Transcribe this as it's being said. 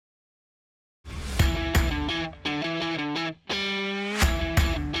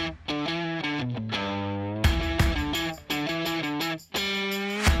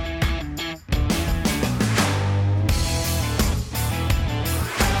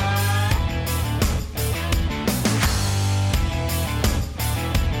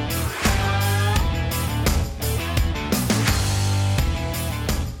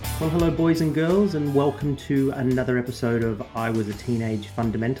Hello, boys and girls, and welcome to another episode of I Was a Teenage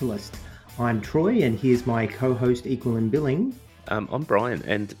Fundamentalist. I'm Troy, and here's my co-host, equal in billing. I'm Brian,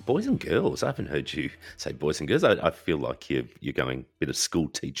 and boys and girls. I haven't heard you say boys and girls. I feel like you're going a bit of school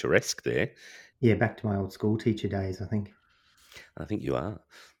teacher-esque there. Yeah, back to my old school teacher days, I think. I think you are.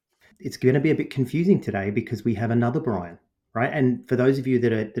 It's going to be a bit confusing today because we have another Brian, right? And for those of you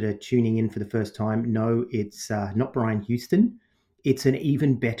that are tuning in for the first time, no, it's not Brian Houston. It's an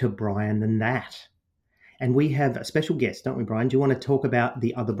even better Brian than that. And we have a special guest, don't we, Brian? Do you want to talk about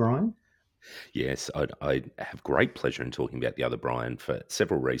the other Brian? Yes, I have great pleasure in talking about the other Brian for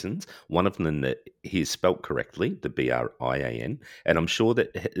several reasons. One of them that he is spelt correctly, the Brian, and I'm sure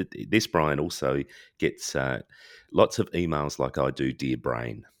that this Brian also gets lots of emails like I do, dear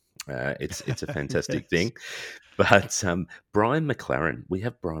brain. It's a fantastic Yes. thing. But Brian McLaren, we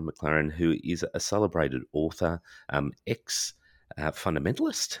have Brian McLaren, who is a celebrated author, ex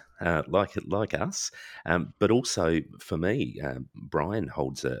fundamentalist, like us, but also for me, Brian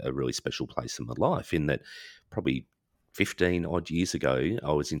holds a really special place in my life. In that, probably 15 odd years ago,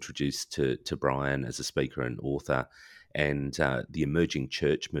 I was introduced to Brian as a speaker and author. And the emerging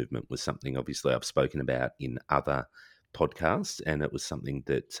church movement was something, obviously, I've spoken about in other podcasts, and it was something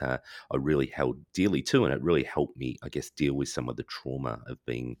that I really held dearly to, and it really helped me, I guess, deal with some of the trauma of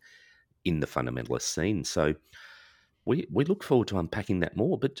being in the fundamentalist scene. So we look forward to unpacking that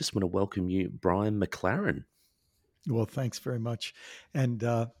more, but just want to welcome you, Brian McLaren. Well, thanks very much. And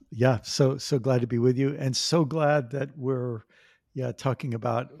yeah, so glad to be with you, and so glad that we're talking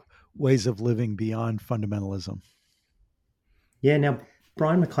about ways of living beyond fundamentalism. Yeah, now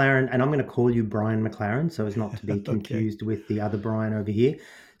Brian McLaren, and I'm going to call you Brian McLaren so as not to be Okay. confused with the other Brian over here.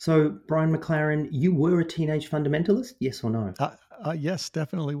 So, Brian McLaren, you were a teenage fundamentalist, yes or no? Yes,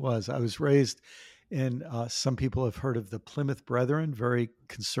 definitely was. I was raised in, some people have heard of the Plymouth Brethren, very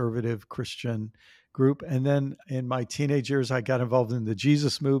conservative Christian group. And then in my teenage years, I got involved in the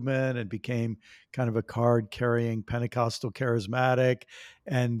Jesus movement and became kind of a card carrying Pentecostal charismatic.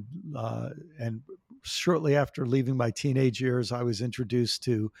 And, and shortly after leaving my teenage years, I was introduced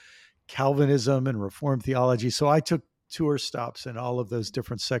to Calvinism and Reformed theology. So I took tour stops in all of those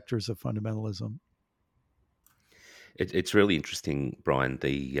different sectors of fundamentalism. It's really interesting, Brian.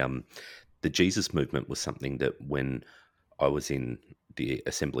 The Jesus movement was something that when I was in the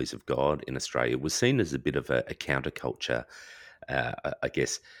Assemblies of God in Australia was seen as a bit of a counterculture, I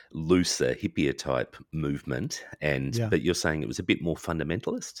guess, looser, hippier type movement. And Yeah. but you're saying it was a bit more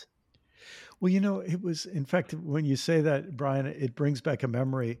fundamentalist. Well, it was, in fact, when you say that, Brian, it brings back a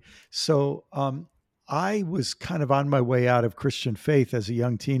memory. So I was kind of on my way out of Christian faith as a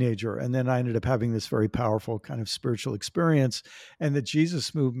young teenager. And then I ended up having this very powerful kind of spiritual experience. And the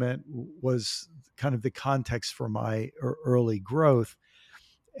Jesus movement was kind of the context for my early growth.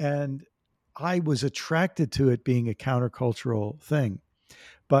 And I was attracted to it being a countercultural thing.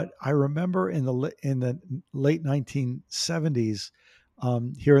 But I remember in the late 1970s,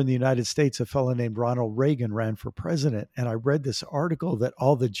 here in the United States, a fellow named Ronald Reagan ran for president, and I read this article that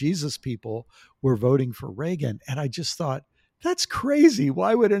all the Jesus people were voting for Reagan, and I just thought, that's crazy.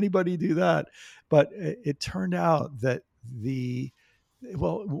 Why would anybody do that? But it turned out that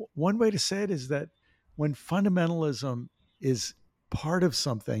one way to say it is that when fundamentalism is part of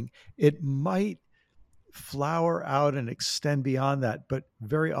something, it might flower out and extend beyond that. But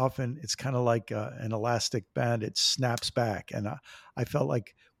very often it's kind of like an elastic band, it snaps back. And I felt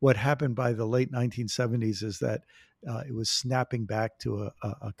like what happened by the late 1970s is that it was snapping back to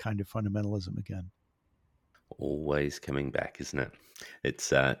a kind of fundamentalism again. Always coming back, isn't it?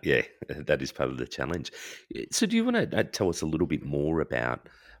 It's yeah, that is part of the challenge. So, do you want to tell us a little bit more about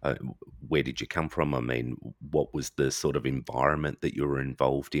where did you come from? I mean, what was the sort of environment that you were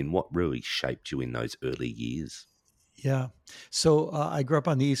involved in? What really shaped you in those early years? Yeah. So I grew up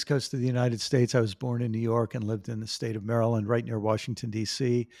on the East Coast of the United States. I was born in New York and lived in the state of Maryland, right near Washington,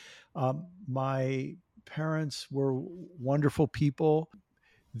 D.C. My parents were wonderful people.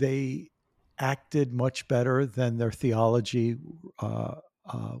 They acted much better than their theology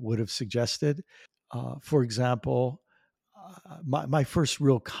would have suggested. For example, my first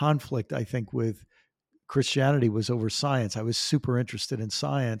real conflict, I think, with Christianity was over science. I was super interested in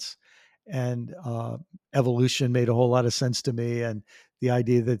science, and evolution made a whole lot of sense to me. And the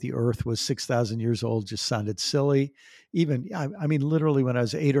idea that the Earth was 6,000 years old just sounded silly. Even, I mean, literally, when I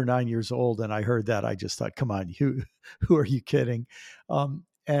was 8 or 9 years old and I heard that, I just thought, "Come on, who are you kidding?"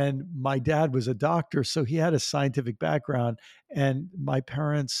 And my dad was a doctor, so he had a scientific background. And my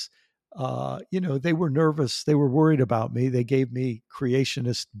parents, they were nervous. They were worried about me. They gave me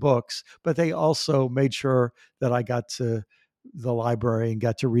creationist books, but they also made sure that I got to the library and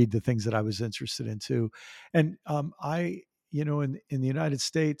got to read the things that I was interested in too. And I, in the United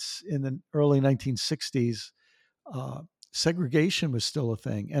States in the early 1960s, uh, segregation was still a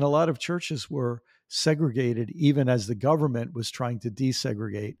thing, and a lot of churches were segregated even as the government was trying to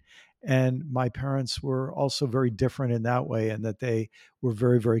desegregate. And my parents were also very different in that way, and that they were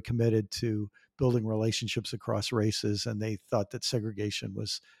very, very committed to building relationships across races, and they thought that segregation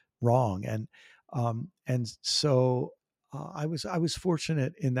was wrong. And I was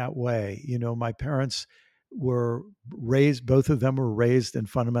fortunate in that way. My parents were raised; both of them were raised in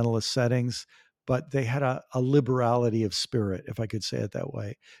fundamentalist settings, but they had a liberality of spirit, if I could say it that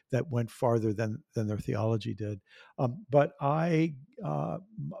way, that went farther than their theology did. But my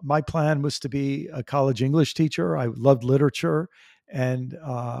plan was to be a college English teacher. I loved literature, and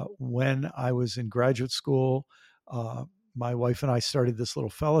when I was in graduate school, uh, my wife and I started this little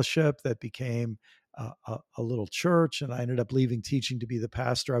fellowship that became a little church, and I ended up leaving teaching to be the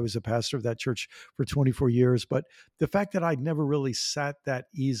pastor. I was a pastor of that church for 24 years. But the fact that I'd never really sat that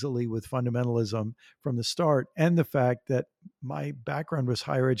easily with fundamentalism from the start, and the fact that my background was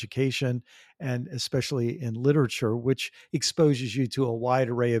higher education, and especially in literature, which exposes you to a wide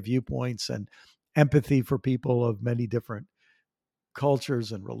array of viewpoints and empathy for people of many different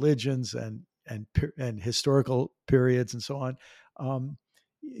cultures and religions and historical periods and so on.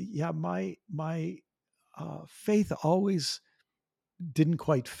 Yeah, my faith always didn't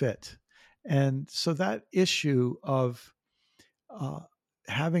quite fit, and so that issue of uh,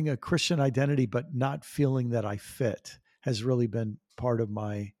 having a Christian identity but not feeling that I fit has really been part of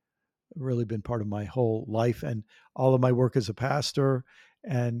my whole life and all of my work as a pastor.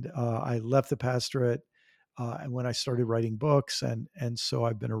 And I left the pastorate and when I started writing books, and so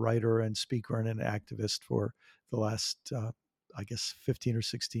I've been a writer and speaker and an activist for the last I guess 15 or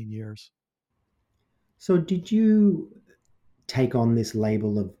 16 years. So, did you take on this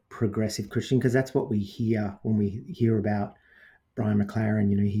label of progressive Christian? Because that's what we hear when we hear about Brian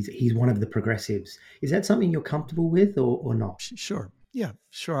McLaren. He's one of the progressives. Is that something you're comfortable with, or not? Sure. Yeah,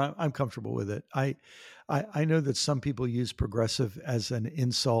 sure. I'm comfortable with it. I know that some people use progressive as an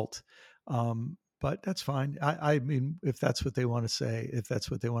insult, but that's fine. I mean, if that's what they want to say, if that's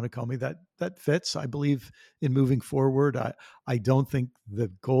what they want to call me, that fits. I believe in moving forward. I don't think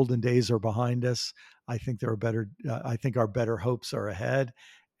the golden days are behind us. I think there are better. I think our better hopes are ahead,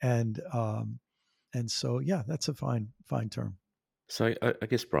 and so yeah, that's a fine term. So I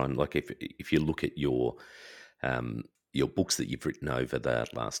guess, Brian, like if you look at your books that you've written over the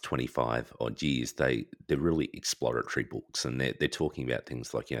last 25 odd years, they're really exploratory books, and they're talking about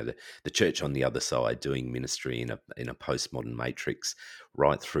things like the church on the other side doing ministry in a postmodern matrix,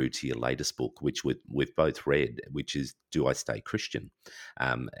 right through to your latest book, which we've both read, which is Do I Stay Christian?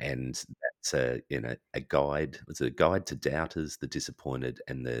 And that's a guide. It's a guide to doubters, the disappointed,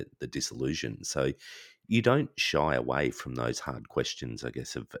 and the disillusioned. So you don't shy away from those hard questions, I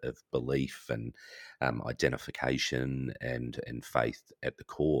guess, of belief and identification and faith at the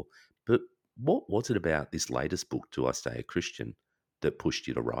core. But what was it about this latest book, Do I Stay a Christian, that pushed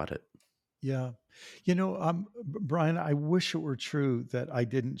you to write it? Yeah. Brian, I wish it were true that I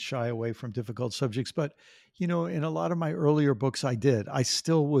didn't shy away from difficult subjects, but, in a lot of my earlier books, I did. I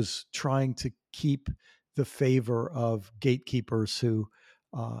still was trying to keep the favor of gatekeepers who,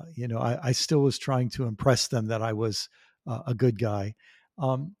 I still was trying to impress them that I was a good guy.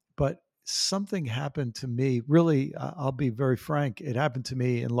 But something happened to me, really, I'll be very frank, it happened to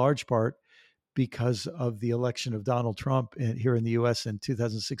me in large part because of the election of Donald Trump here in the US in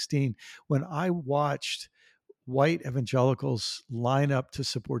 2016, when I watched white evangelicals line up to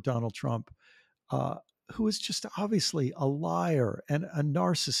support Donald Trump, uh, who is just obviously a liar and a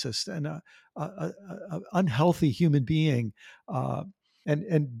narcissist and a unhealthy human being, uh,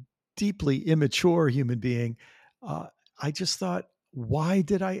 and deeply immature human being. Uh, I just thought, why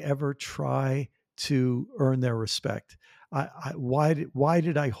did I ever try to earn their respect? Why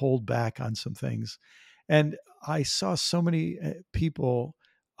did I hold back on some things? And I saw so many people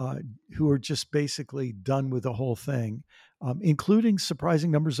uh, who are just basically done with the whole thing, including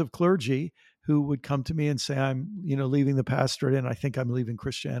surprising numbers of clergy who would come to me and say, I'm, leaving the pastorate and I think I'm leaving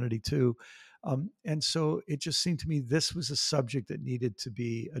Christianity too. And so it just seemed to me this was a subject that needed to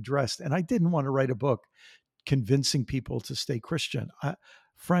be addressed. And I didn't want to write a book convincing people to stay Christian.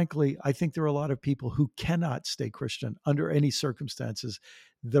 Frankly, I think there are a lot of people who cannot stay Christian under any circumstances.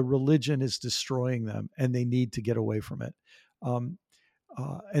 The religion is destroying them and they need to get away from it. Um,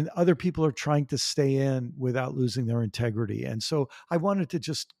 and other people are trying to stay in without losing their integrity. And so I wanted to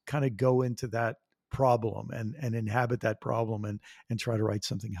just kind of go into that problem and inhabit that problem and try to write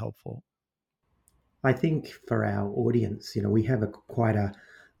something helpful. I think for our audience, we have quite a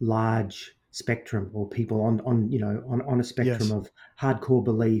large spectrum, or people on a spectrum Yes. of hardcore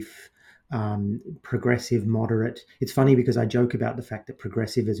belief, progressive, moderate. It's funny because I joke about the fact that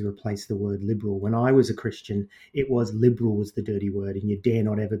progressive has replaced the word liberal. When I was a Christian, it was liberal was the dirty word, and you dare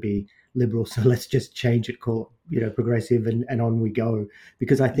not ever be liberal. So let's just change it, call it, progressive, and on we go.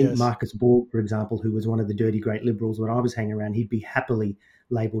 Because I think Yes. Marcus Borg, for example, who was one of the dirty great liberals when I was hanging around, he'd be happily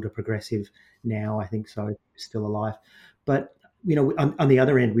labeled a progressive now. I think so, still alive. But on the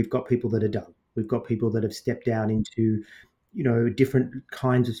other end, we've got people that are done. We've got people that have stepped down into different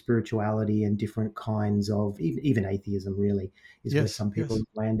kinds of spirituality and different kinds of even atheism. Really, is where Yes. some people Yes.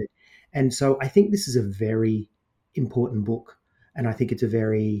 have landed. And so I think this is a very important book, and I think it's a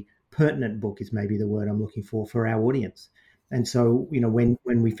very pertinent book, is maybe the word I'm looking for our audience. And so, when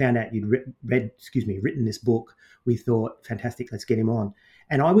we found out you'd written this book, we thought, fantastic, let's get him on.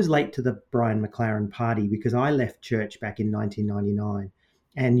 And I was late to the Brian McLaren party because I left church back in 1999.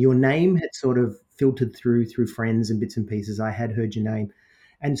 And your name had sort of filtered through friends and bits and pieces. I had heard your name.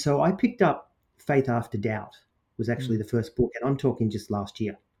 And so I picked up Faith After Doubt, was actually Mm. the first book. And I'm talking just last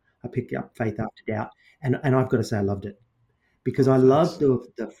year. I picked up Faith After Doubt. And I've got to say, I loved it because Oh, I loved thanks.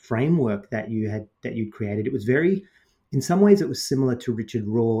 the framework that you'd created. It was very, in some ways, it was similar to Richard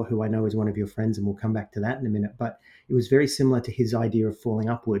Rohr, who I know is one of your friends, and we'll come back to that in a minute. But it was very similar to his idea of falling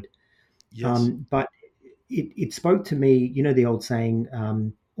upward. Yes. But it spoke to me. The old saying,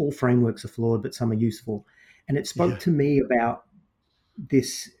 all frameworks are flawed, but some are useful. And it spoke Yeah. to me about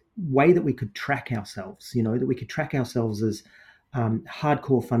this way that we could track ourselves, that we could track ourselves as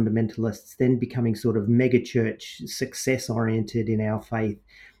hardcore fundamentalists, then becoming sort of mega church success oriented in our faith,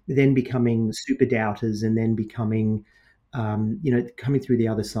 then becoming super doubters, and then becoming, coming through the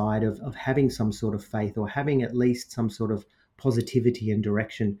other side of having some sort of faith, or having at least some sort of positivity and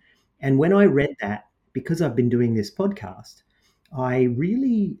direction. And when I read that, because I've been doing this podcast, I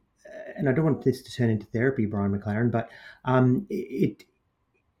really, and I don't want this to turn into therapy, Brian McLaren, but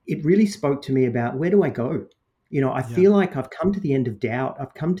it really spoke to me about, where do I go? I Yeah. feel like I've come to the end of doubt.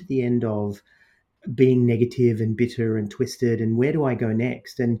 I've come to the end of being negative and bitter and twisted. And where do I go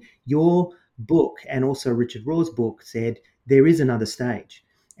next? And your book, and also Richard Rohr's book, said there is another stage.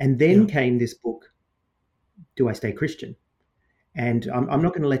 And then Yeah. came this book, Do I Stay Christian? And I'm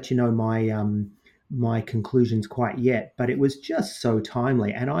not going to let you know my conclusions quite yet, but it was just so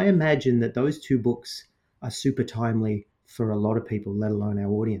timely. And I imagine that those two books are super timely for a lot of people, let alone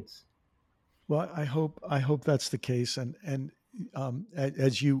our audience. Well, I hope that's the case, and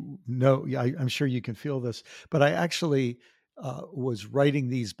as you know, yeah, I'm sure you can feel this, but I actually was writing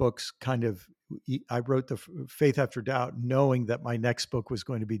these books kind of. I wrote the Faith After Doubt, knowing that my next book was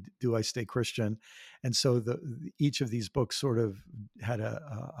going to be Do I Stay Christian, and so each of these books sort of had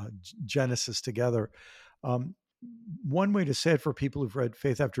a genesis together. Um, One way to say it for people who've read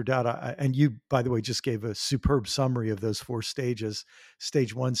Faith After Doubt, and you, by the way, just gave a superb summary of those four stages.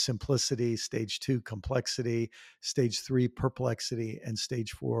 Stage one, simplicity. Stage two, complexity. Stage three, perplexity. And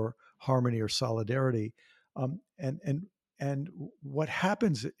stage four, harmony or solidarity. And what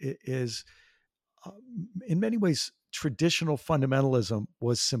happens is, in many ways, traditional fundamentalism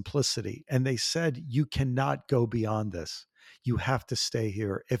was simplicity. And they said, you cannot go beyond this. You have to stay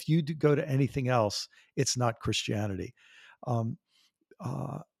here. If you go to anything else, it's not Christianity. Um,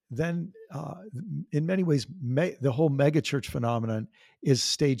 uh, then, in many ways, the whole megachurch phenomenon is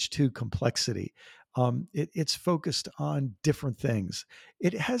stage two complexity. It's focused on different things.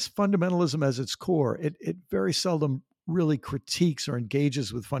 It has fundamentalism as its core. It very seldom really critiques or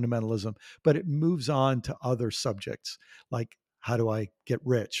engages with fundamentalism, but it moves on to other subjects like, how do I get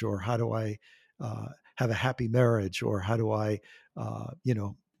rich, or how do I have a happy marriage, or how do I,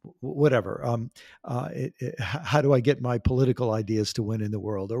 whatever. How do I get my political ideas to win in the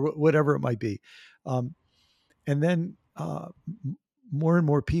world, or whatever it might be. And then more and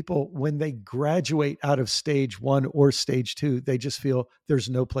more people, when they graduate out of stage one or stage two, they just feel there's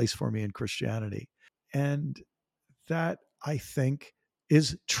no place for me in Christianity. And that, I think,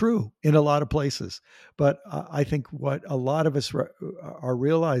 is true in a lot of places. But I think what a lot of us are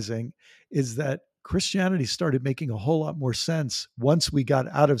realizing is that Christianity started making a whole lot more sense once we got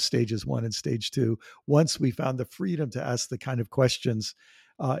out of stages one and stage two, once we found the freedom to ask the kind of questions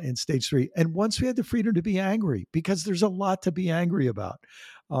in stage three, and once we had the freedom to be angry, because there's a lot to be angry about.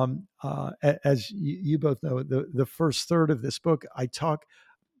 As you both know, the first third of this book, I talk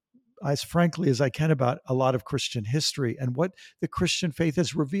as frankly as I can about a lot of Christian history and what the Christian faith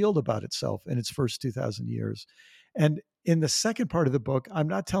has revealed about itself in its first 2,000 years. And in the second part of the book, I'm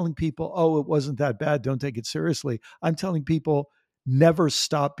not telling people, oh, it wasn't that bad, don't take it seriously. I'm telling people, never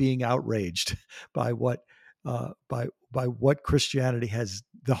stop being outraged by what by what Christianity has,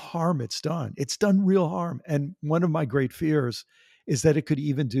 the harm it's done. It's done real harm, and one of my great fears is that it could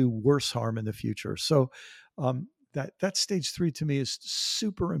even do worse harm in the future. So that stage 3 to me is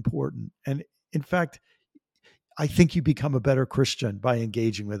super important, and in fact, I think you become a better Christian by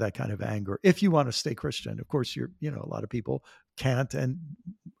engaging with that kind of anger. If you want to stay Christian, of course, a lot of people can't and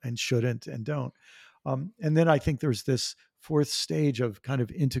shouldn't and don't. And then I think there's this fourth stage of kind of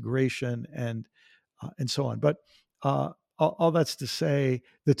integration and so on. But all that's to say,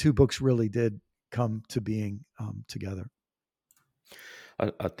 the two books really did come to being together.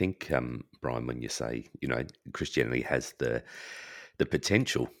 I think, Brian, when you say, Christianity has the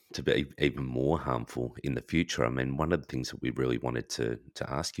potential to be even more harmful in the future. I mean, one of the things that we really wanted to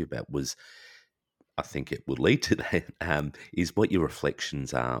ask you about was, I think it will lead to that, is what your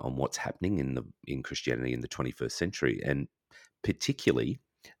reflections are on what's happening in Christianity in the 21st century, and particularly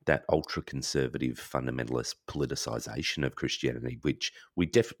that ultra conservative fundamentalist politicization of Christianity, which we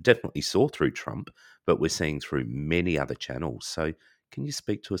definitely saw through Trump, but we're seeing through many other channels. So, can you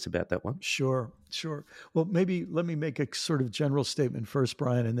speak to us about that one? Sure. Well, maybe let me make a sort of general statement first,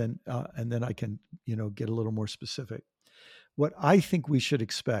 Brian, and then I can get a little more specific. What I think we should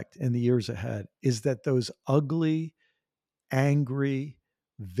expect in the years ahead is that those ugly, angry,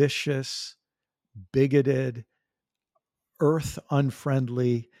 vicious, bigoted, earth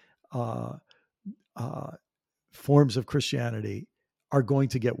unfriendly uh, uh, forms of Christianity are going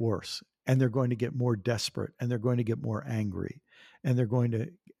to get worse, and they're going to get more desperate, and they're going to get more angry, and they're going to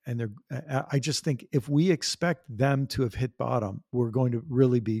and they're I just think if we expect them to have hit bottom, we're going to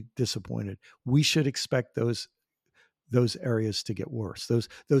really be disappointed. We should expect those areas to get worse,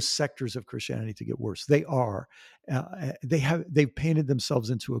 those sectors of Christianity to get worse. They are they've painted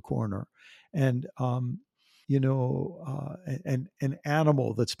themselves into a corner, and an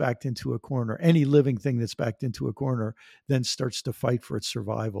animal that's backed into a corner, any living thing that's backed into a corner, then starts to fight for its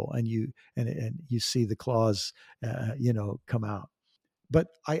survival, and you see the claws, come out. But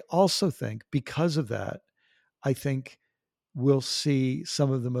I also think because of that, I think we'll see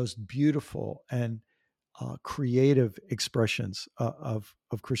some of the most beautiful and creative expressions of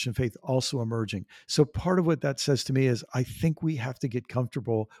Christian faith also emerging. So part of what that says to me is I think we have to get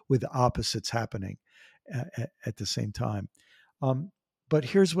comfortable with opposites happening at the same time. Um, but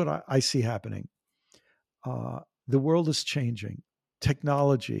here's what I see happening: the world is changing.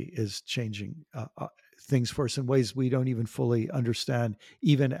 Technology is changing things for us in ways we don't even fully understand,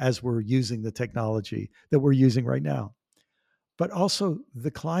 even as we're using the technology that we're using right now. But also,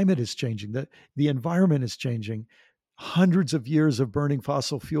 the climate is changing. The environment is changing. Hundreds of years of burning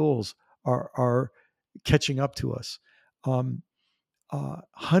fossil fuels are catching up to us. Um,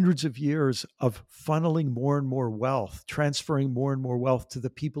 Hundreds of years of funneling more and more wealth, transferring more and more wealth to the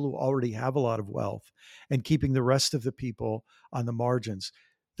people who already have a lot of wealth, and keeping the rest of the people on the margins.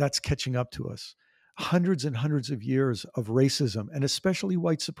 That's catching up to us. Hundreds and hundreds of years of racism, and especially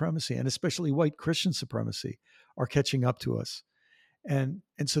white supremacy, and especially white Christian supremacy, are catching up to us. And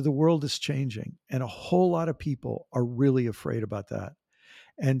so the world is changing, and a whole lot of people are really afraid about that.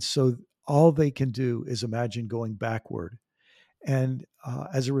 And so all they can do is imagine going backward. And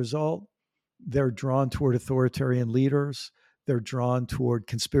as a result, they're drawn toward authoritarian leaders. They're drawn toward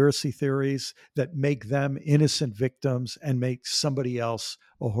conspiracy theories that make them innocent victims and make somebody else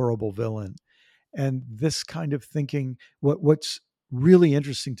a horrible villain. And this kind of thinking, what's really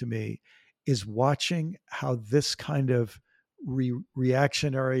interesting to me is watching how this kind of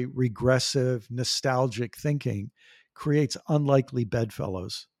reactionary, regressive, nostalgic thinking creates unlikely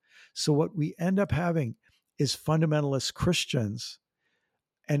bedfellows. So what we end up having is fundamentalist Christians,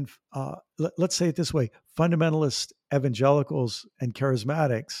 and let's say it this way: fundamentalist evangelicals and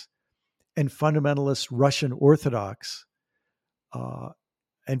charismatics, and fundamentalist Russian Orthodox, uh,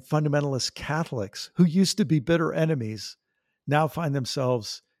 and fundamentalist Catholics, who used to be bitter enemies, now find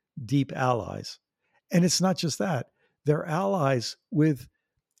themselves deep allies. And it's not just that, they're allies with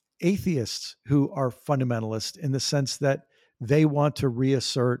atheists who are fundamentalist in the sense that they want to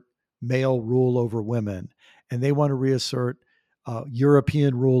reassert male rule over women, and they want to reassert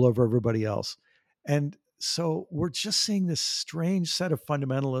European rule over everybody else. And so we're just seeing this strange set of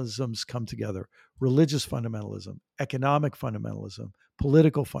fundamentalisms come together: religious fundamentalism, economic fundamentalism,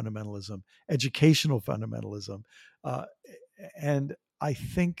 political fundamentalism, educational fundamentalism. Uh, and I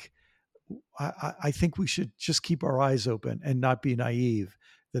think I think we should just keep our eyes open and not be naive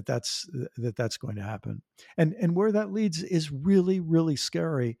that's going to happen. And where that leads is really, really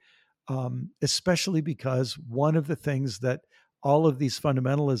scary, especially because one of the things that all of these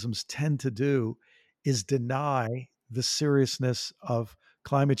fundamentalisms tend to do is deny the seriousness of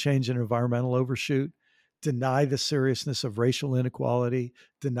climate change and environmental overshoot, deny the seriousness of racial inequality,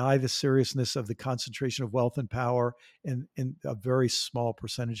 deny the seriousness of the concentration of wealth and power in a very small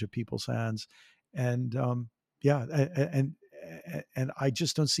percentage of people's hands. And yeah, and I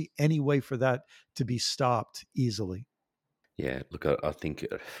just don't see any way for that to be stopped easily. Yeah, look, I think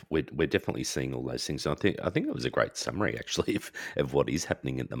we're definitely seeing all those things. And I think it was a great summary actually of what is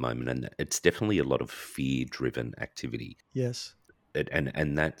happening at the moment, and it's definitely a lot of fear-driven activity. Yes.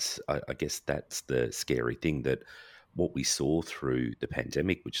 And that's I guess that's the scary thing, that what we saw through the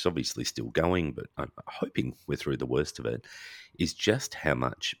pandemic, which is obviously still going, but I'm hoping we're through the worst of it, is just how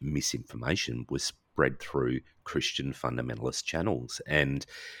much misinformation was spread through Christian fundamentalist channels. And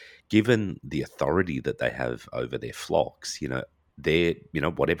given the authority that they have over their flocks, they're,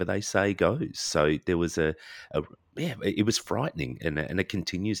 whatever they say goes. So there was a yeah, it was frightening, and it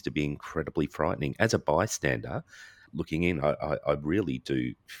continues to be incredibly frightening. As a bystander looking in, I really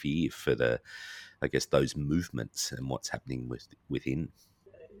do fear for I guess, those movements and what's happening within.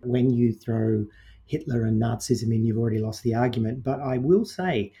 When you throw Hitler and Nazism in, you've already lost the argument. But I will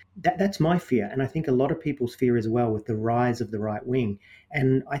say that that's my fear. And I think a lot of people's fear as well, with the rise of the right wing.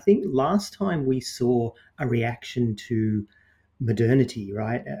 And I think last time we saw a reaction to modernity,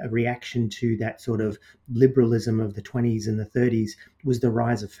 right? A reaction to that sort of liberalism of the 20s and the 30s was the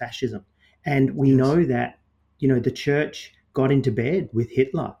rise of fascism. And we Yes. know that, the church got into bed with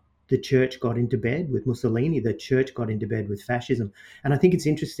Hitler. The church got into bed with Mussolini. The church got into bed with fascism. And I think it's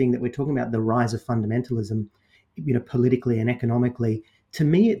interesting that we're talking about the rise of fundamentalism, politically and economically. To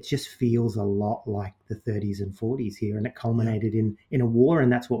me, it just feels a lot like the 30s and 40s here, and it culminated in a war.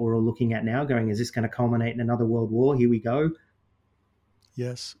 And that's what we're all looking at now, going, is this going to culminate in another world war? Here we go.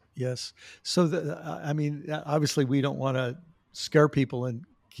 Yes, yes. So, I mean, obviously, we don't want to scare people and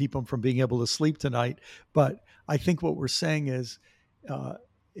keep them from being able to sleep tonight. But I think what we're saying is uh,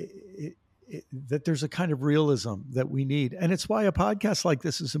 that there's a kind of realism that we need. And it's why a podcast like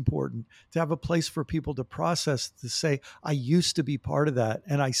this is important, to have a place for people to process, to say, I used to be part of that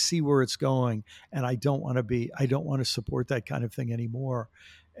and I see where it's going. And I don't want to support that kind of thing anymore.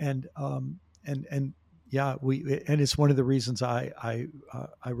 And yeah, and it's one of the reasons I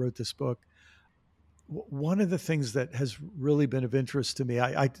wrote this book. One of the things that has really been of interest to me,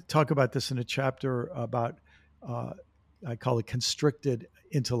 I talk about this in a chapter about, I call it constricted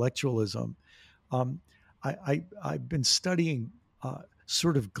intellectualism. Um, I've been studying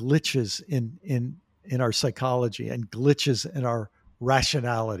sort of glitches in our psychology and glitches in our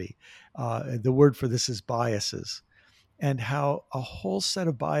rationality. The word for this is biases, and how a whole set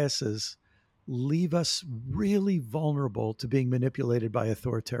of biases leave us really vulnerable to being manipulated by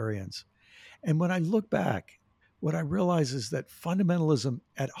authoritarians. And when I look back, what I realize is that fundamentalism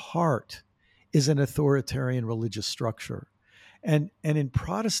at heart is an authoritarian religious structure. And in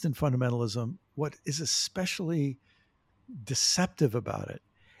Protestant fundamentalism, what is especially deceptive about it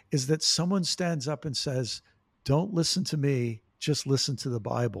is that someone stands up and says, don't listen to me, just listen to the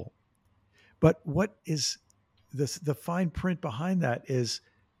Bible. But what is the fine print behind that is,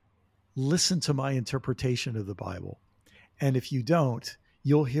 listen to my interpretation of the Bible. And if you don't,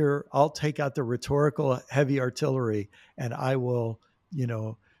 you'll hear, I'll take out the rhetorical heavy artillery and I will,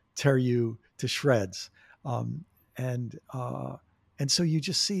 tear you to shreds. Um, and so you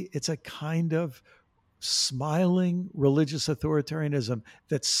just see it's a kind of smiling religious authoritarianism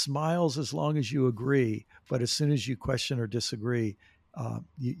that smiles as long as you agree, but as soon as you question or disagree,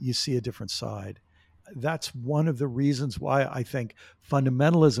 you see a different side. That's one of the reasons why I think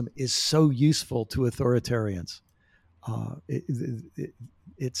fundamentalism is so useful to authoritarians.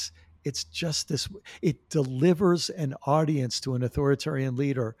 It's just this. It delivers an audience to an authoritarian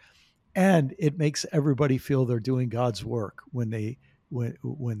leader, and it makes everybody feel they're doing God's work when they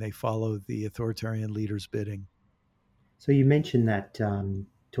follow the authoritarian leader's bidding. So you mentioned that,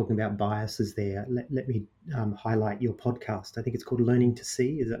 talking about biases there. Let me highlight your podcast. I think it's called Learning to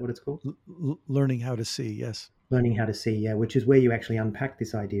See. Is that what it's called? Learning How to See, yes. Learning How to See, yeah, which is where you actually unpack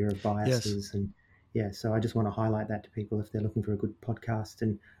this idea of Yes. biases. And yeah, so I just want to highlight that to people. If they're looking for a good podcast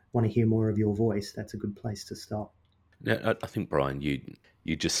and want to hear more of your voice, that's a good place to stop. Now, I think, Brian,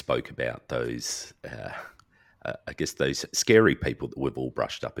 you just spoke about those, I guess, those scary people that we've all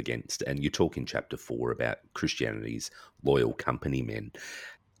brushed up against. And you talk in chapter 4 about Christianity's loyal company men.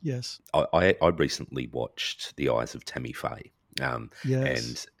 Yes. I recently watched The Eyes of Tammy Faye. Yes.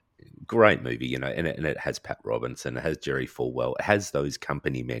 And great movie, and it has Pat Robinson, it has Jerry Falwell, it has those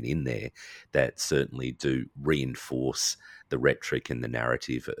company men in there that certainly do reinforce the rhetoric and the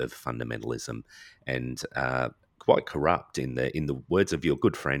narrative of fundamentalism. And quite corrupt in the words of your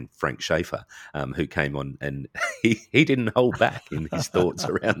good friend Frank Schaefer, who came on, and he didn't hold back in his thoughts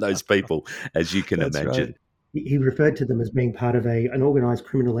around those people, as you can That's right. imagine. He referred to them as being part of an organized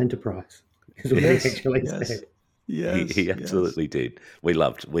criminal enterprise, is what he Yes, actually yes, said. yes, He yes. absolutely did. We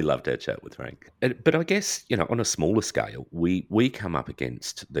loved our chat with Frank. But I guess, on a smaller scale, we come up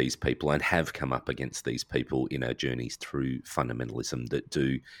against these people and have come up against these people in our journeys through fundamentalism that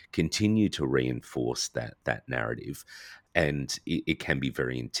do continue to reinforce that narrative, and it can be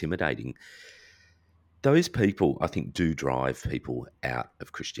very intimidating. Those people, I think, do drive people out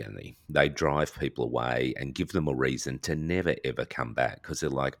of Christianity. They drive people away and give them a reason to never ever come back, because they're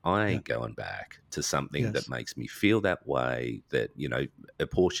like, I Yeah, ain't going back to something that yes. makes me feel that way, that,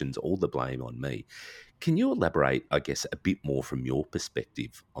 apportions all the blame on me. Can you elaborate, I guess, a bit more from your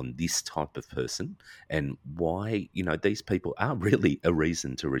perspective on this type of person and why, these people are really a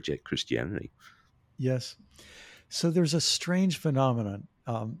reason to reject Christianity? Yes. So there's a strange phenomenon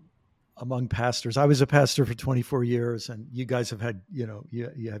among pastors. I was a pastor for 24 years, and you guys have had, you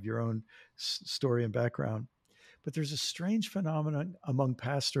have your own story and background. But there's a strange phenomenon among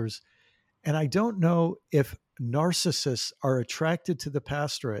pastors. And I don't know if narcissists are attracted to the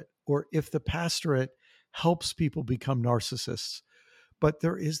pastorate or if the pastorate helps people become narcissists. But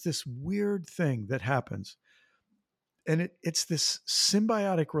there is this weird thing that happens. And it's this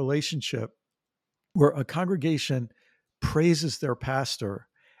symbiotic relationship where a congregation praises their pastor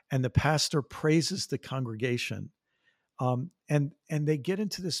and the pastor praises the congregation. And they get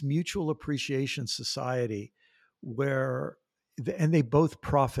into this mutual appreciation society where, and they both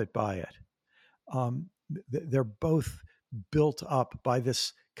profit by it. They're both built up by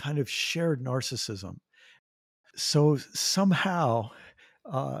this kind of shared narcissism. So somehow,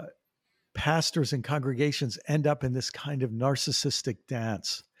 uh, pastors and congregations end up in this kind of narcissistic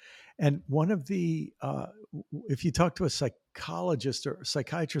dance. And one of the, if you talk to a psychologist or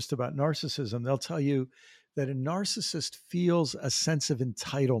psychiatrist about narcissism, they'll tell you that a narcissist feels a sense of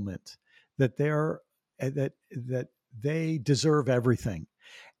entitlement, that that they deserve everything,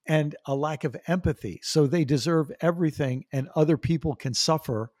 and a lack of empathy. So they deserve everything, and other people can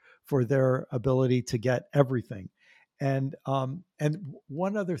suffer for their ability to get everything. And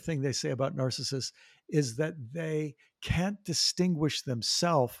one other thing they say about narcissists is that they can't distinguish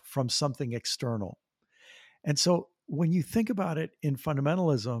themselves from something external. And so when you think about it in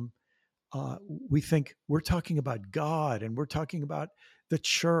fundamentalism, we think we're talking about God and we're talking about the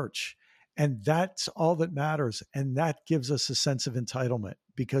church. And that's all that matters. And that gives us a sense of entitlement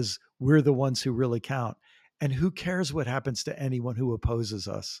because we're the ones who really count. And who cares what happens to anyone who opposes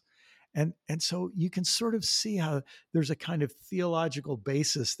us? And so you can sort of see how there's a kind of theological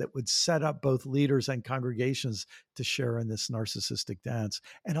basis that would set up both leaders and congregations to share in this narcissistic dance.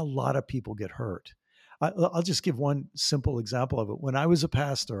 And a lot of people get hurt. I'll just give one simple example of it. When I was a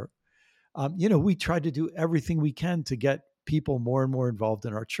pastor, we tried to do everything we can to get people more and more involved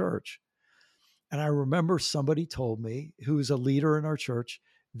in our church. And I remember somebody told me, who was a leader in our church,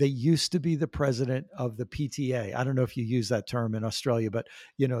 they used to be the president of the PTA. I don't know if you use that term in Australia, but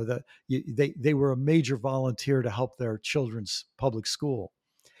they were a major volunteer to help their children's public school,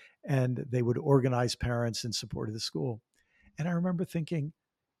 and they would organize parents in support of the school. And I remember thinking,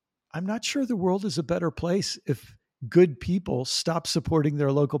 I'm not sure the world is a better place if good people stop supporting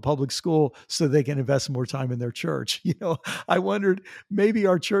their local public school so they can invest more time in their church. I wondered, maybe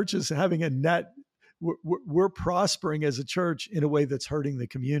our church is having a net, we're prospering as a church in a way that's hurting the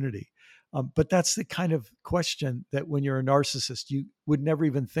community. But that's the kind of question that when you're a narcissist, you would never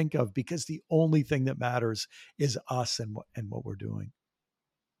even think of, because the only thing that matters is us and what we're doing.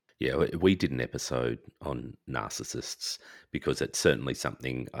 Yeah, we did an episode on narcissists because it's certainly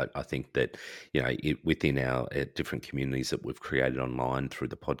something I think that, within our different communities that we've created online through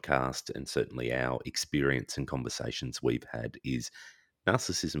the podcast, and certainly our experience and conversations we've had, is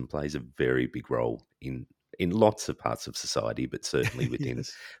narcissism plays a very big role in lots of parts of society, but certainly within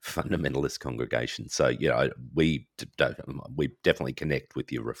Yes. fundamentalist congregations. So, we definitely connect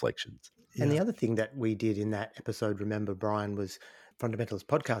with your reflections. And the Yeah. other thing that we did in that episode, remember, Brian, was Fundamentalist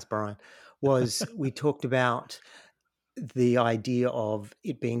Podcast, Brian, was we talked about the idea of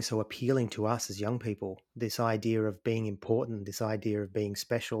it being so appealing to us as young people, this idea of being important, this idea of being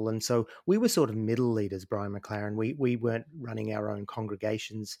special. And so we were sort of middle leaders, Brian McLaren. We weren't running our own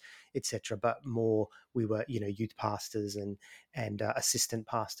congregations, etc., but more we were, youth pastors and assistant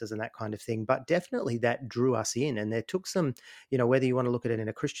pastors and that kind of thing. But definitely that drew us in, and there took some, whether you want to look at it in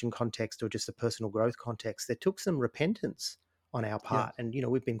a Christian context or just a personal growth context, there took some repentance on our Yeah. part, and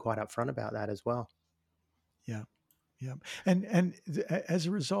we've been quite upfront about that as well. Yeah. Yeah. And as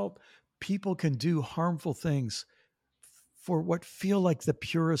a result, people can do harmful things for what feel like the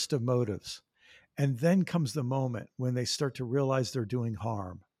purest of motives. And then comes the moment when they start to realize they're doing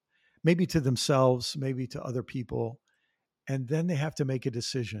harm, maybe to themselves, maybe to other people. And then they have to make a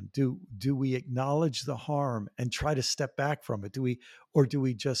decision. Do we acknowledge the harm and try to step back from it? Or do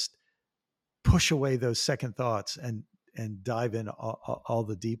we just push away those second thoughts and dive in all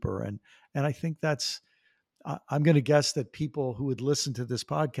the deeper? And I think that's, I'm going to guess that people who would listen to this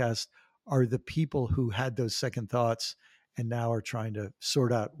podcast are the people who had those second thoughts and now are trying to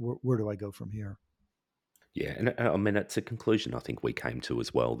sort out where do I go from here? Yeah, and I mean, it's a conclusion I think we came to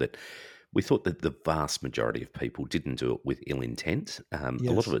as well, that we thought that the vast majority of people didn't do it with ill intent. A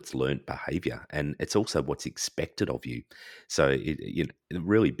lot of Yes. it's learnt behaviour, and it's also what's expected of you. So it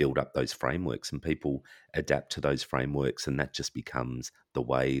really build up those frameworks, and people adapt to those frameworks, and that just becomes the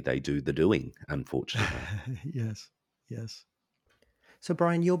way they do the doing, unfortunately. Yes. Yes. So,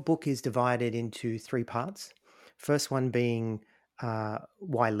 Brian, your book is divided into three parts. First one being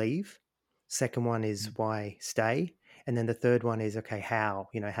why leave. Second one is why stay. And then the third one is, okay, how?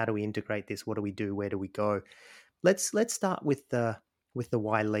 How do we integrate this? What do we do? Where do we go? Let's start with the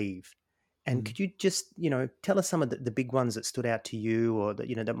why leave. And could you just, tell us some of the big ones that stood out to you, or that,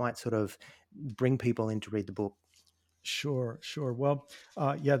 that might sort of bring people in to read the book? Sure. Well,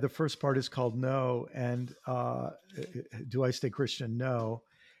 yeah, the first part is called No. And do I stay Christian? No.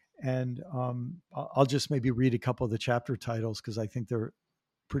 And I'll just maybe read a couple of the chapter titles because I think they're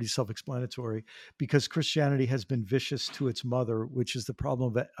pretty self-explanatory. Because Christianity has been vicious to its mother, which is the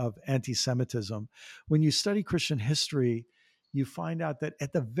problem of anti-Semitism. When you study Christian history, you find out that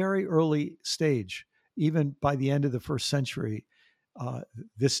at the very early stage, even by the end of the first century,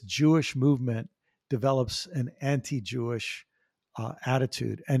 this Jewish movement develops an anti-Jewish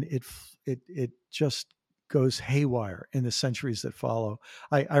attitude, and it just goes haywire in the centuries that follow.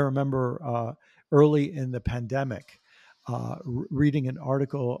 I remember early in the pandemic reading an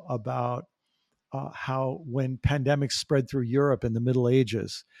article about how when pandemics spread through Europe in the Middle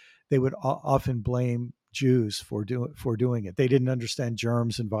Ages, they would often blame Jews for doing it. They didn't understand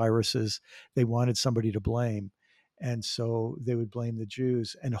germs and viruses. They wanted somebody to blame. And so they would blame the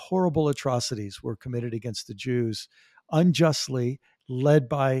Jews. And horrible atrocities were committed against the Jews unjustly, led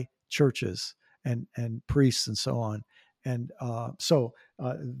by churches and priests and so on. And so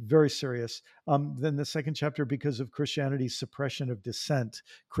very serious. Then the second chapter, because of Christianity's suppression of dissent,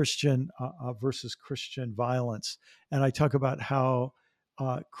 Christian versus Christian violence. And I talk about how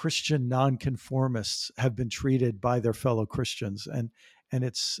Christian nonconformists have been treated by their fellow Christians. And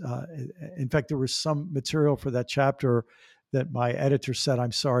it's, in fact, there was some material for that chapter that my editor said,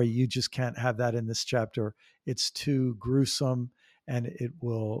 I'm sorry, you just can't have that in this chapter. It's too gruesome and it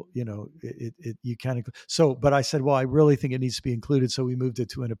will, you can't. So, but I said, well, I really think it needs to be included. So we moved it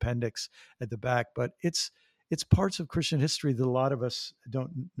to an appendix at the back, but it's parts of Christian history that a lot of us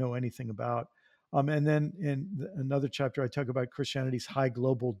don't know anything about. And then in another chapter, I talk about Christianity's high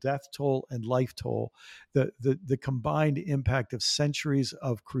global death toll and life toll, the combined impact of centuries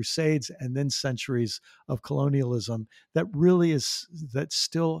of crusades and then centuries of colonialism that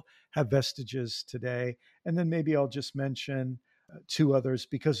still have vestiges today. And then maybe I'll just mention two others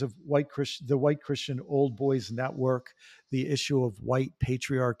because of the White Christian Old Boys Network, the issue of white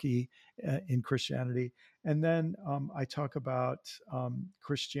patriarchy in Christianity. And then I talk about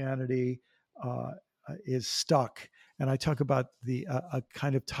Christianity is stuck. And I talk about a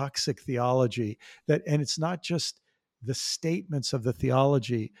kind of toxic theology and it's not just the statements of the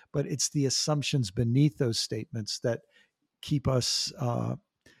theology, but it's the assumptions beneath those statements that keep us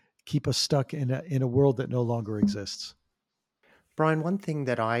stuck in a world that no longer exists. Brian, one thing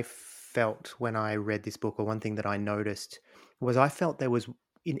that I felt when I read this book, or one thing that I noticed, was I felt there was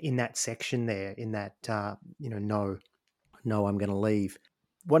in that section there, in that no, I'm going to leave.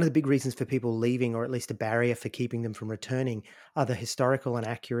 One of the big reasons for people leaving, or at least a barrier for keeping them from returning, are the historical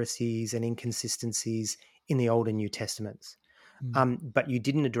inaccuracies and inconsistencies in the Old and New Testaments. But you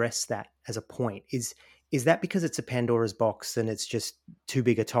didn't address that as a point. Is that because it's a Pandora's box and it's just too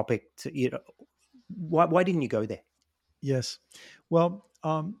big a topic to, why didn't you go there? Yes. Well,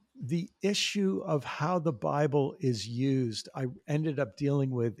 the issue of how the Bible is used, I ended up dealing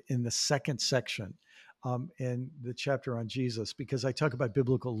with in the second section in the chapter on Jesus, because I talk about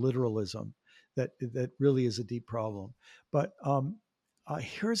biblical literalism, that really is a deep problem. But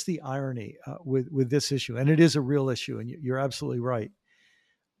here's the irony with this issue, and it is a real issue, and you're absolutely right.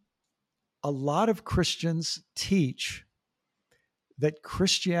 A lot of Christians teach that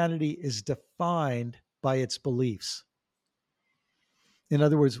Christianity is defined by its beliefs. In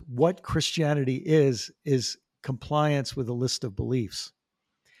other words, what Christianity is compliance with a list of beliefs.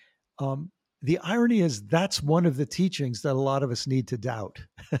 The irony is that's one of the teachings that a lot of us need to doubt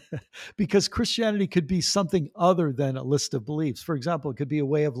because Christianity could be something other than a list of beliefs. For example, it could be a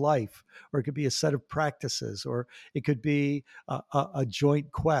way of life, or it could be a set of practices, or it could be a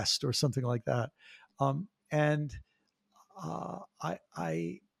joint quest or something like that. And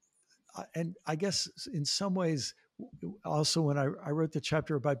I guess in some ways, also when I wrote the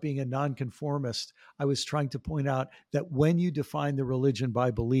chapter about being a nonconformist, I was trying to point out that when you define the religion by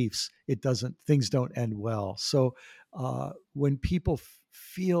beliefs, things don't end well. So when people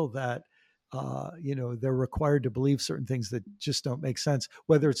feel that they're required to believe certain things that just don't make sense,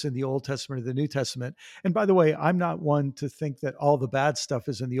 whether it's in the Old Testament or the New Testament. And by the way, I'm not one to think that all the bad stuff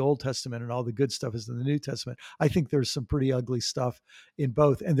is in the Old Testament and all the good stuff is in the New Testament. I think there's some pretty ugly stuff in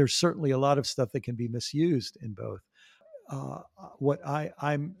both. And there's certainly a lot of stuff that can be misused in both. What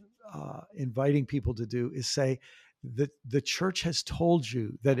I'm inviting people to do is say that the church has told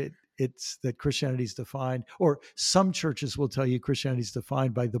you that it's that Christianity is defined, or some churches will tell you Christianity is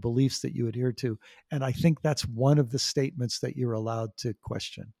defined by the beliefs that you adhere to. And I think that's one of the statements that you're allowed to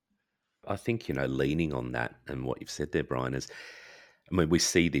question. I think, leaning on that and what you've said there, Brian, we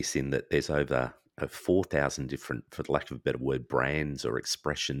see this in that there's over 4,000 different, for the lack of a better word, brands or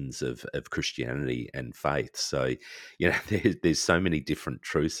expressions of Christianity and faith. So, there's so many different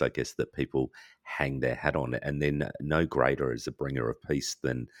truths, I guess, that people hang their hat on. And then no greater is a bringer of peace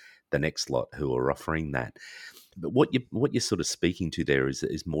than the next lot who are offering that. But what you're sort of speaking to there is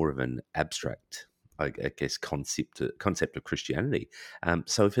more of an abstract, I guess, concept of Christianity.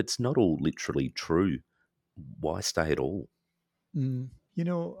 So if it's not all literally true, why stay at all?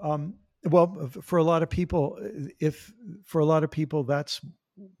 Well, for a lot of people, that's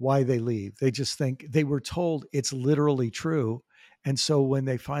why they leave. They just think they were told it's literally true. And so when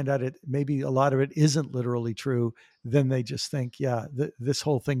they find out maybe a lot of it isn't literally true, then they just think, this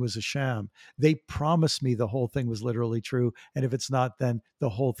whole thing was a sham. They promised me the whole thing was literally true. And if it's not, then the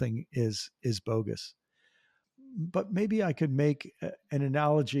whole thing is bogus. But maybe I could make an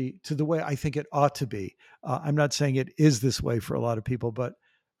analogy to the way I think it ought to be. I'm not saying it is this way for a lot of people, but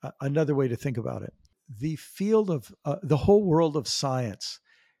another way to think about it. The field of the whole world of science,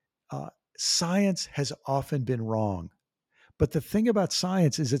 science has often been wrong. But the thing about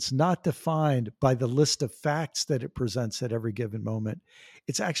science is it's not defined by the list of facts that it presents at every given moment.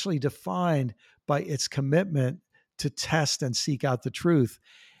 It's actually defined by its commitment to test and seek out the truth,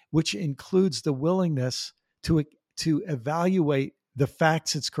 which includes the willingness to evaluate the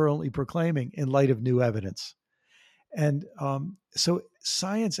facts it's currently proclaiming in light of new evidence. And so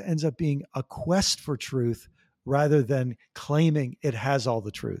science ends up being a quest for truth rather than claiming it has all the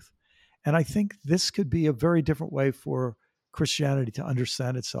truth. And I think this could be a very different way for Christianity to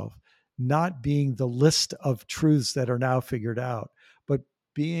understand itself, not being the list of truths that are now figured out, but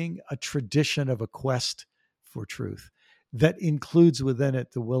being a tradition of a quest for truth that includes within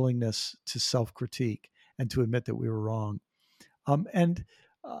it the willingness to self-critique and to admit that we were wrong. I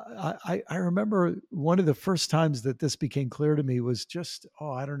remember one of the first times that this became clear to me was just,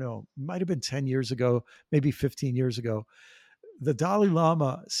 I don't know, might have been 10 years ago, maybe 15 years ago. The Dalai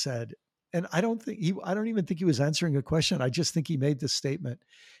Lama said, and I don't even think he was answering a question. I just think he made this statement.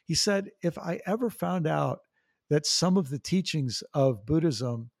 He said, if I ever found out that some of the teachings of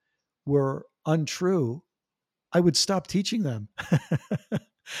Buddhism were untrue, I would stop teaching them.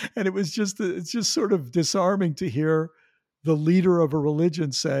 And it's just sort of disarming to hear the leader of a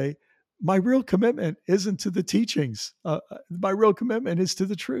religion say, my real commitment isn't to the teachings. My real commitment is to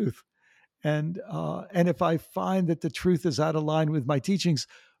the truth. And if I find that the truth is out of line with my teachings,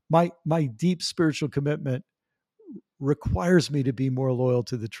 my deep spiritual commitment requires me to be more loyal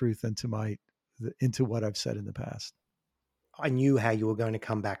to the truth than into what I've said in the past. I knew how you were going to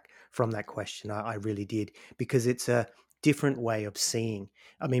come back from that question. I really did, because it's a different way of seeing.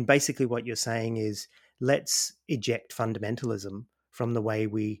 I mean, basically what you're saying is, let's eject fundamentalism from the way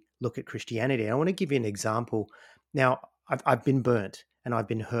we look at Christianity. I want to give you an example. Now, I've been burnt and I've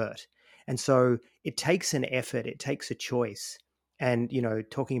been hurt. And so it takes an effort, it takes a choice. And,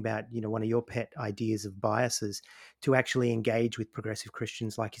 talking about, one of your pet ideas of biases, to actually engage with progressive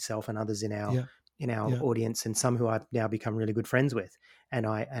Christians like yourself and others in our audience, and some who I've now become really good friends with. And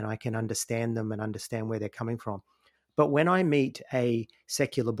I can understand them and understand where they're coming from. But when I meet a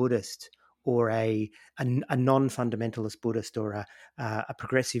secular Buddhist or a non-fundamentalist Buddhist or a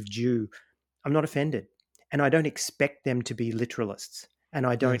progressive Jew, I'm not offended. And I don't expect them to be literalists. And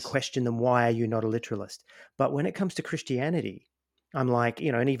I don't question them, why are you not a literalist? But when it comes to Christianity, I'm like,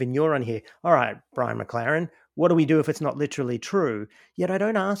 and even you're on here, all right, Brian McLaren, what do we do if it's not literally true? Yet I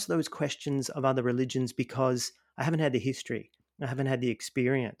don't ask those questions of other religions because I haven't had the history. I haven't had the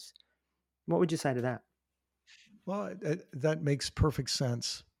experience. What would you say to that? Well, that makes perfect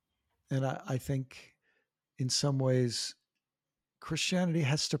sense. And I think in some ways, Christianity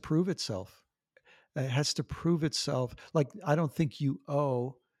has to prove itself. It has to prove itself. Like, I don't think you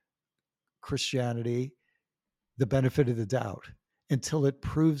owe Christianity the benefit of the doubt until it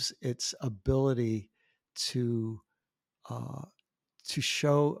proves its ability to uh, to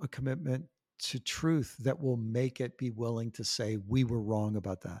show a commitment to truth that will make it be willing to say we were wrong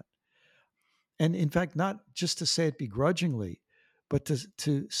about that. And in fact, not just to say it begrudgingly, but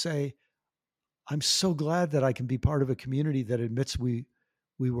to say I'm so glad that I can be part of a community that admits we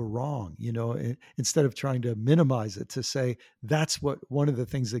were wrong, instead of trying to minimize it, to say that's what one of the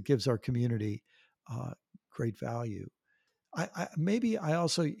things that gives our community uh, great value. Maybe I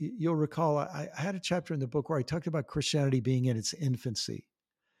also, you'll recall, I had a chapter in the book where I talked about Christianity being in its infancy,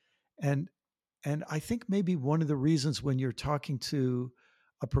 and and I think maybe one of the reasons when you're talking to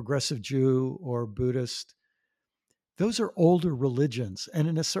a progressive Jew or Buddhist, those are older religions. And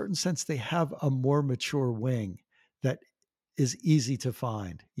in a certain sense, they have a more mature wing that is easy to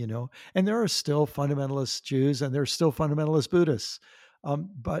find. And there are still fundamentalist Jews and there are still fundamentalist Buddhists.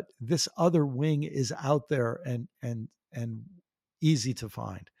 But this other wing is out there and easy to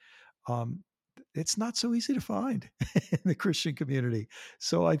find. Um, it's not so easy to find in the Christian community.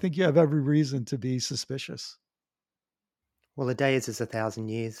 So I think you have every reason to be suspicious. Well, a day is as 1,000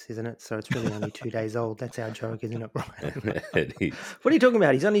 years, isn't it? So it's really only 2 days old. That's our joke, isn't it, Brian? It is. What are you talking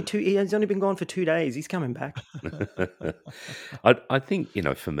about? He's only been gone for 2 days. He's coming back. I think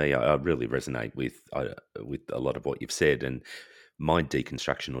for me, I really resonate with a lot of what you've said, and my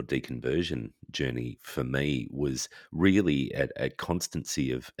deconstruction or deconversion journey for me was really a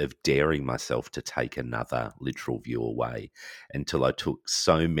constancy of daring myself to take another literal view away until I took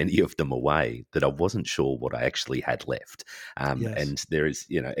so many of them away that I wasn't sure what I actually had left. Yes. And there is,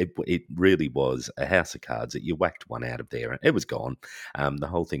 it really was a house of cards that you whacked one out of there and it was gone. The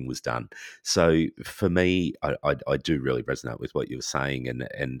whole thing was done. So for me, I do really resonate with what you were saying.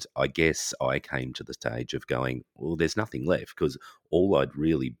 And I guess I came to the stage of going, well, there's nothing left because all I'd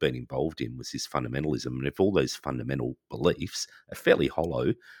really been involved in was this fundamentalism. And if all those fundamental beliefs are fairly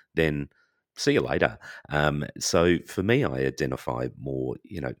hollow, then see you later. So for me, I identify more,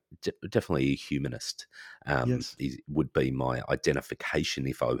 definitely a humanist Yes. would be my identification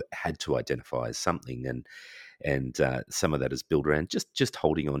if I had to identify as something. And some of that is built around just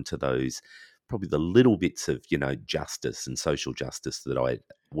holding on to those probably the little bits of justice and social justice that I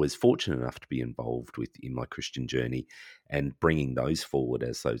was fortunate enough to be involved with in my Christian journey, and bringing those forward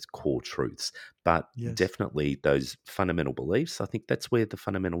as those core truths. But Yes. definitely those fundamental beliefs, I think that's where the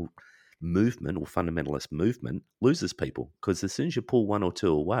fundamental movement or fundamentalist movement loses people, because as soon as you pull one or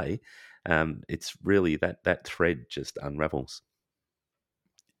two away, it's really that thread just unravels.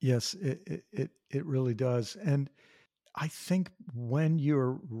 Yes, it really does. And I think when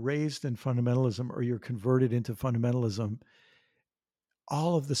you're raised in fundamentalism or you're converted into fundamentalism,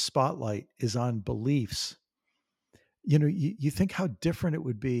 all of the spotlight is on beliefs. You think how different it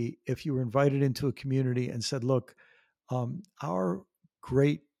would be if you were invited into a community and said, look, our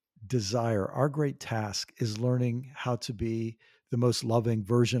great desire, our great task is learning how to be the most loving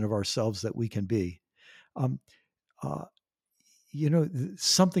version of ourselves that we can be. Um, uh,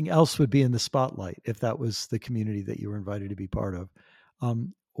 something else would be in the spotlight if that was the community that you were invited to be part of.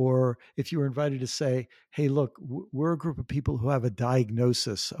 Or if you were invited to say, hey, look, we're a group of people who have a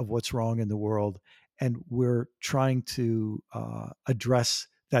diagnosis of what's wrong in the world, and we're trying to address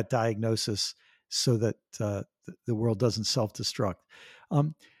that diagnosis so that the world doesn't self-destruct.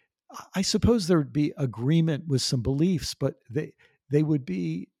 Um, I suppose there would be agreement with some beliefs, but they would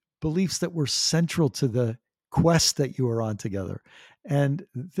be beliefs that were central to the quest that you were on together. And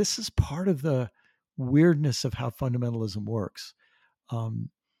this is part of the weirdness of how fundamentalism works. Um,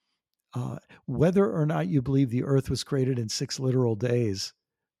 Whether or not you believe the earth was created in 6 literal days,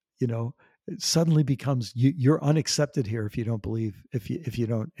 it suddenly becomes you're unaccepted here if you don't believe, if you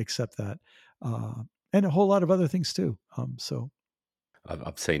don't accept that, and a whole lot of other things too. So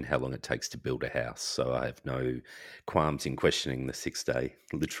I've seen how long it takes to build a house, so I have no qualms in questioning the 6-day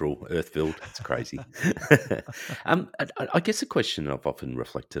literal earth build. It's crazy. I guess a question I've often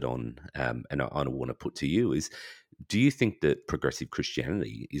reflected on, and I want to put to you is, do you think that progressive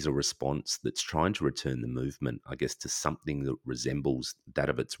Christianity is a response that's trying to return the movement, I guess, to something that resembles that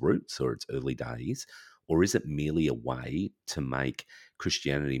of its roots or its early days? Or is it merely a way to make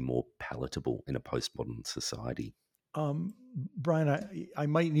Christianity more palatable in a postmodern society? Um, Brian, I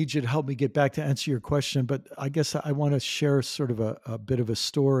might need you to help me get back to answer your question, but I guess I want to share sort of a bit of a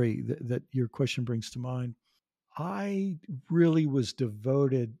story that your question brings to mind. I really was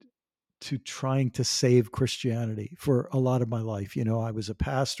devoted to trying to save Christianity for a lot of my life. I was a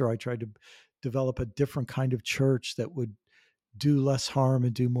pastor. I tried to develop a different kind of church that would do less harm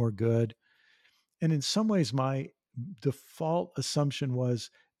and do more good. And in some ways, my default assumption was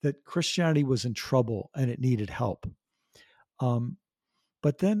that Christianity was in trouble and it needed help.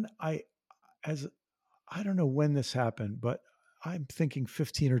 But then I don't know when this happened, but I'm thinking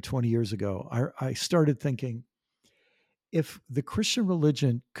 15 or 20 years ago, I started thinking, if the Christian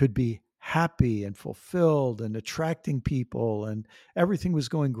religion could be happy and fulfilled and attracting people and everything was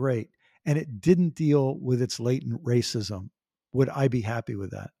going great, and it didn't deal with its latent racism, would I be happy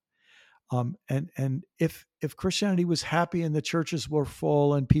with that? And if Christianity was happy and the churches were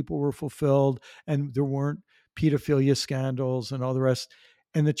full and people were fulfilled and there weren't pedophilia scandals and all the rest,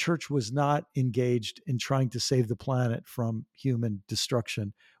 and the church was not engaged in trying to save the planet from human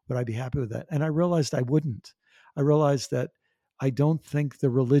destruction, would I be happy with that? And I realized I wouldn't. I realized that I don't think the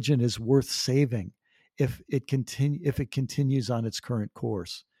religion is worth saving if it continues on its current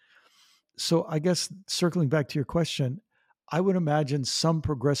course. So I guess circling back to your question, I would imagine some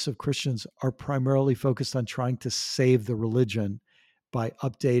progressive Christians are primarily focused on trying to save the religion by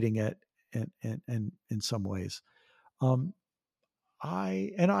updating it and in some ways.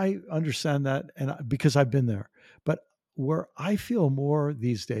 I understand that, because I've been there. But where I feel more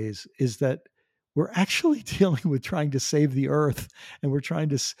these days is that we're actually dealing with trying to save the earth, and we're trying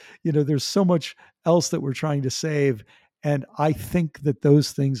to, there's so much else that we're trying to save, and I think that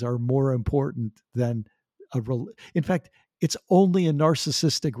those things are more important than in fact, it's only a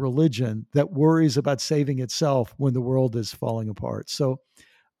narcissistic religion that worries about saving itself when the world is falling apart. So,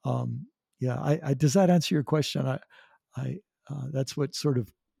 yeah, I does that answer your question? I that's what sort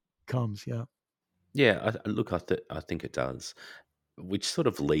of comes. Yeah. Yeah, look, I think it does, which sort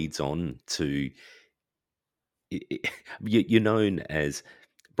of leads on to you're known as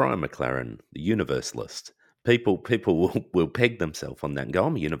Brian McLaren, the universalist. People will peg themselves on that and go,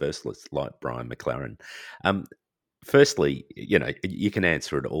 "I'm a universalist like Brian McLaren." Um, Firstly, you can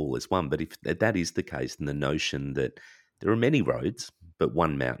answer it all as one, but if that is the case, then the notion that there are many roads but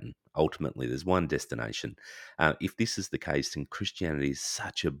one mountain, ultimately there's one destination. If this is the case, then Christianity is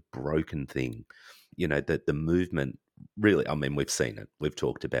such a broken thing. That the movement really, I mean, we've seen it, we've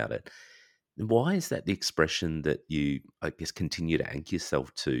talked about it. Why is that the expression that you, I guess, continue to anchor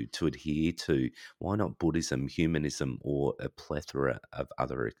yourself to adhere to? Why not Buddhism, humanism, or a plethora of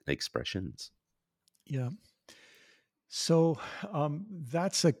other expressions? Yeah. So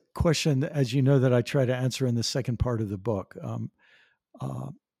that's a question, as you know, that I try to answer in the second part of the book. Uh,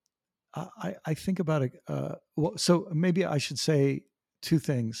 I think about it. Well, so maybe I should say two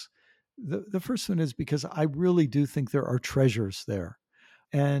things. The first one is because I really do think there are treasures there,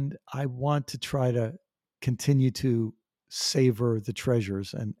 and I want to try to continue to savor the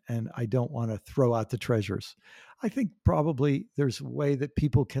treasures, and I don't want to throw out the treasures. I think probably there's a way that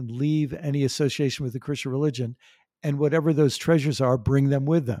people can leave any association with the Christian religion, and whatever those treasures are, bring them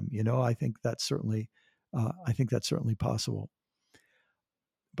with them. I think that's certainly possible.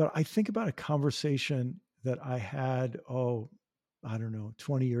 But I think about a conversation that I had, I don't know,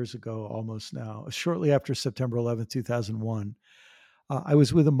 20 years ago, almost now, shortly after September 11th, 2001. I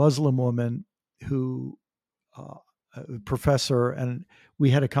was with a Muslim woman who, a professor, and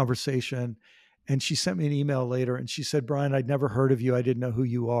we had a conversation. And she sent me an email later and she said, "Brian, I'd never heard of you. I didn't know who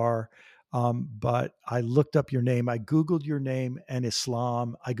you are. But I looked up your name. I Googled your name and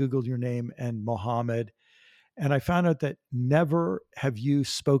Islam. I Googled your name and Muhammad. And I found out that never have you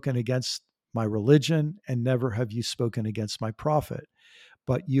spoken against my religion and never have you spoken against my prophet,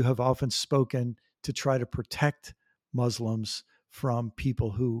 but you have often spoken to try to protect Muslims from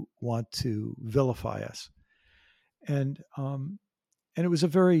people who want to vilify us." And it was a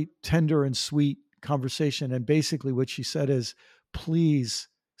very tender and sweet conversation. And basically what she said is, please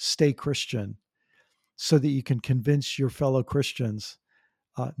stay Christian so that you can convince your fellow Christians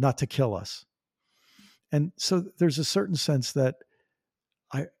not to kill us. And so there's a certain sense that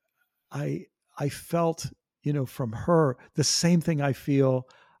I felt, from her, the same thing I feel.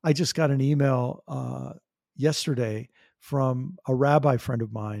 I just got an email yesterday from a rabbi friend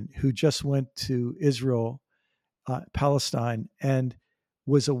of mine who just went to Israel, Palestine, and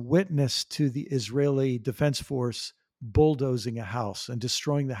was a witness to the Israeli Defense Force bulldozing a house and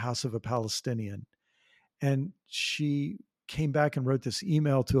destroying the house of a Palestinian. And she came back and wrote this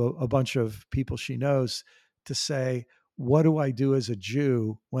email to a bunch of people she knows to say, what do I do as a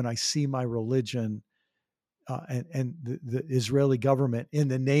Jew when I see my religion and the Israeli government, in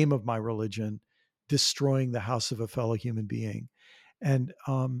the name of my religion, destroying the house of a fellow human being? And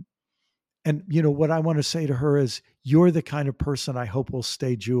what I want to say to her is, you're the kind of person I hope will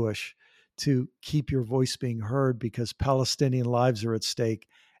stay Jewish, to keep your voice being heard because Palestinian lives are at stake.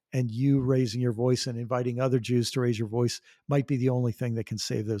 And you raising your voice and inviting other Jews to raise your voice might be the only thing that can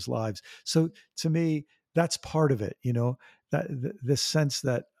save those lives. So to me, that's part of it, that the sense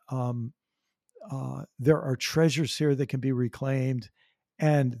that there are treasures here that can be reclaimed,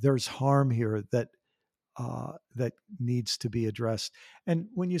 and there's harm here that needs to be addressed. And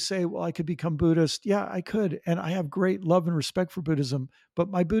when you say, well, I could become Buddhist, yeah, I could. And I have great love and respect for Buddhism, but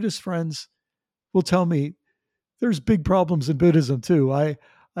my Buddhist friends will tell me there's big problems in Buddhism too. I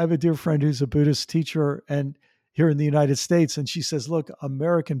have a dear friend who's a Buddhist teacher and here in the United States, and she says, look,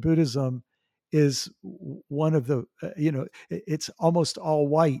 American Buddhism is one of the, it's almost all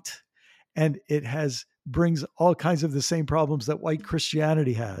white, and it brings all kinds of the same problems that white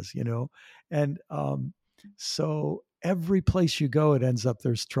Christianity has, and so every place you go, it ends up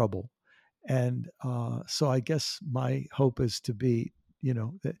there's trouble. And so I guess my hope is to be,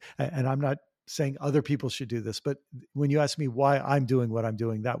 and I'm not saying other people should do this, but when you ask me why I'm doing what I'm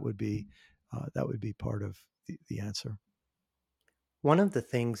doing, that would be part of the answer. One of the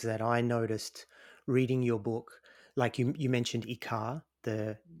things that I noticed reading your book, like you mentioned Ikar,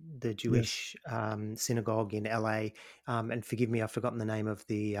 the Jewish synagogue in LA, and forgive me, I've forgotten the name of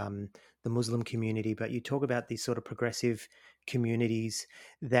the Muslim community, but you talk about these sort of progressive communities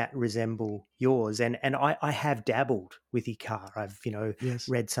that resemble yours, and I have dabbled with Ikar. I've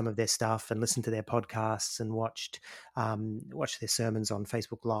read some of their stuff and listened to their podcasts and watched their sermons on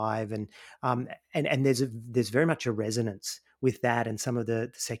Facebook Live, and there's very much a resonance with that and some of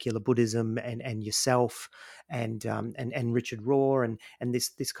the secular Buddhism and yourself and Richard Rohr and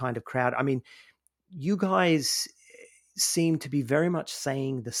this kind of crowd. I mean, you guys seem to be very much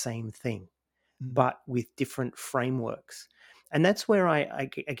saying the same thing, but with different frameworks. And that's where I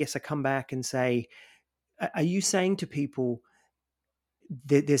guess I come back and say, are you saying to people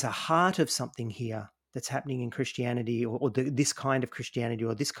that there's a heart of something here that's happening in Christianity or this kind of Christianity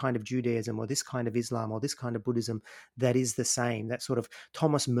or this kind of Judaism or this kind of Islam or this kind of Buddhism that is the same, that sort of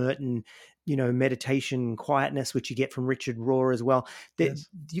Thomas Merton, meditation, quietness, which you get from Richard Rohr as well. Yes.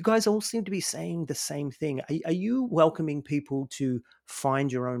 You guys all seem to be saying the same thing. Are you welcoming people to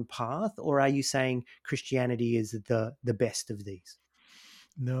find your own path, or are you saying Christianity is the best of these?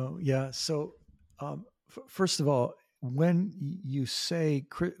 No. Yeah. So first of all, when you say,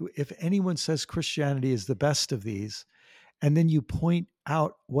 if anyone says Christianity is the best of these, and then you point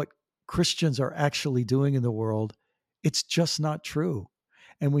out what Christians are actually doing in the world, it's just not true.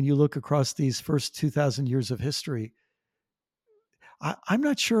 And when you look across these first 2,000 years of history, I'm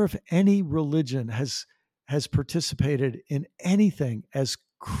not sure if any religion has participated in anything as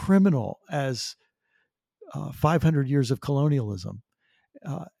criminal as 500 years of colonialism.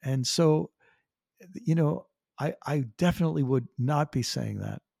 And so, I definitely would not be saying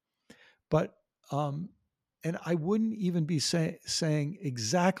that. But, and I wouldn't even be saying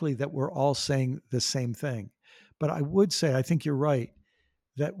exactly that we're all saying the same thing. But I would say, I think you're right,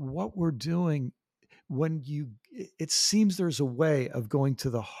 that what we're doing, it seems there's a way of going to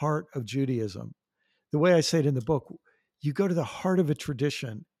the heart of Judaism. The way I say it in the book, you go to the heart of a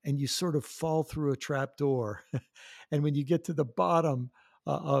tradition and you sort of fall through a trap door. And when you get to the bottom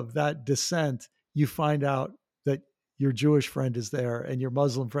of that descent, you find out that your Jewish friend is there and your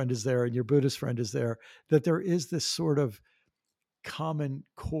Muslim friend is there and your Buddhist friend is there, that there is this sort of common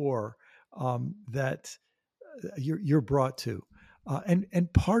core that you're brought to.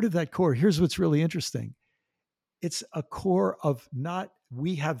 And part of that core, here's what's really interesting. It's a core of not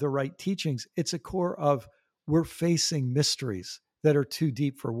we have the right teachings. It's a core of we're facing mysteries that are too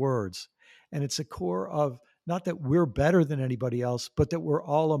deep for words. And it's a core of not that we're better than anybody else, but that we're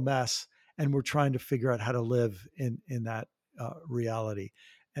all a mess and we're trying to figure out how to live in that reality.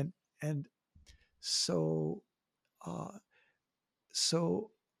 And so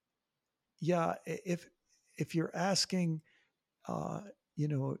yeah, if you're asking, am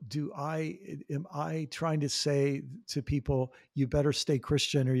I trying to say to people, you better stay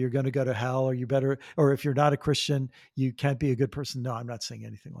Christian or you're going to go to hell, or if you're not a Christian, you can't be a good person? No, I'm not saying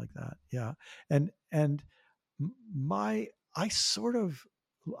anything like that. Yeah. And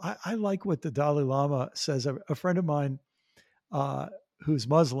I like what the Dalai Lama says. A friend of mine who's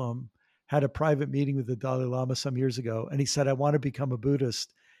Muslim had a private meeting with the Dalai Lama some years ago, and he said, I want to become a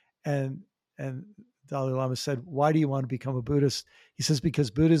Buddhist. And Dalai Lama said, why do you want to become a Buddhist? He says, because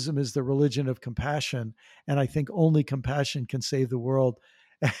Buddhism is the religion of compassion, and I think only compassion can save the world.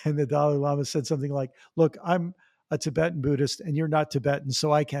 And the Dalai Lama said something like, look, I'm a Tibetan Buddhist and you're not Tibetan,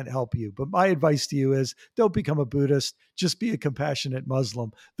 so I can't help you. But my advice to you is don't become a Buddhist, just be a compassionate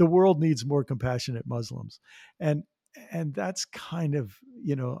Muslim. The world needs more compassionate Muslims. And And that's kind of,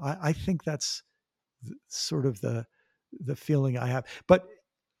 I think that's sort of the feeling I have. But,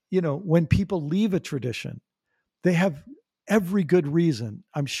 when people leave a tradition, they have every good reason,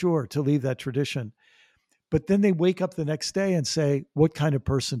 I'm sure, to leave that tradition. But then they wake up the next day and say, what kind of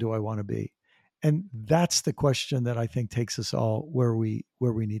person do I want to be? And that's the question that I think takes us all where we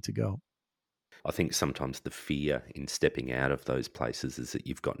need to go. I think sometimes the fear in stepping out of those places is that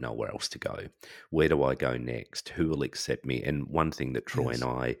you've got nowhere else to go. Where do I go next? Who will accept me? And one thing that Troy and Yes.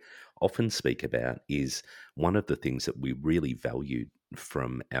 I often speak about is one of the things that we really valued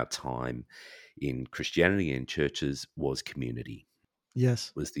from our time in Christianity and churches was community,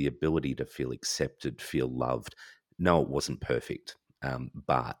 Yes. was the ability to feel accepted, feel loved. No, it wasn't perfect.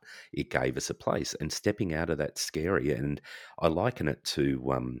 But it gave us a place, and stepping out of that's scary. And I liken it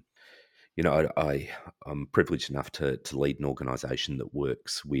to I'm privileged enough to lead an organisation that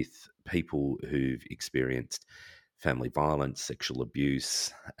works with people who've experienced family violence, sexual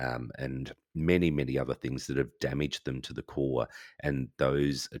abuse, and many, many other things that have damaged them to the core. And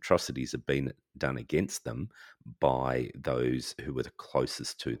those atrocities have been done against them by those who were the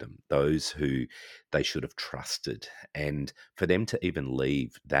closest to them, those who they should have trusted. And for them to even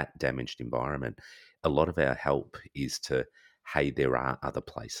leave that damaged environment, a lot of our help is to, hey, there are other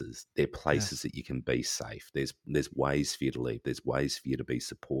places. There are places Yes. that you can be safe. There's ways for you to leave. There's ways for you to be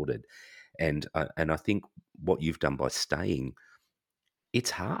supported. And I think what you've done by staying,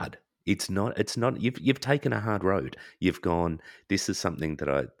 it's hard. It's not you've taken a hard road. You've gone, this is something that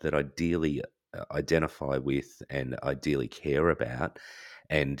I dearly identify with and ideally care about,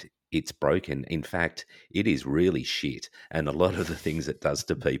 and it's broken. In fact, it is really shit, and a lot of the things it does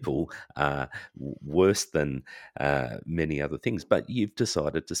to people are worse than many other things. But you've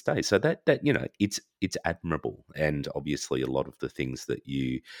decided to stay, so that it's admirable. And obviously, a lot of the things that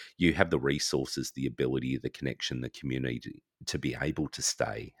you have, the resources, the ability, the connection, the community to be able to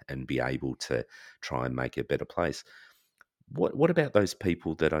stay and be able to try and make a better place. What about those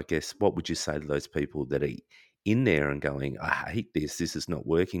people that, I guess, what would you say to those people that are in there and going, I hate this, this is not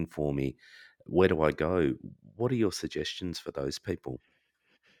working for me. Where do I go? What are your suggestions for those people?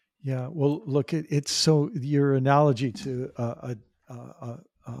 Yeah. Well, look, it's so your analogy to a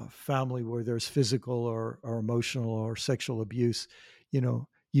family where there's physical or emotional or sexual abuse,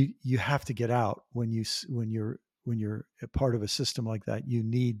 you have to get out when you're a part of a system like that.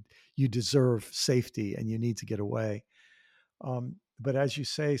 You deserve safety and you need to get away. But as you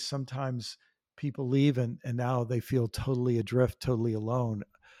say, sometimes people leave and now they feel totally adrift, totally alone.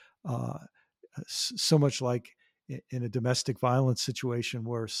 Uh, so much like in a domestic violence situation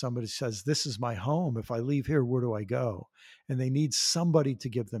where somebody says, this is my home. If I leave here, where do I go? And they need somebody to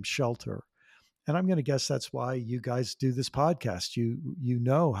give them shelter. And I'm going to guess that's why you guys do this podcast. You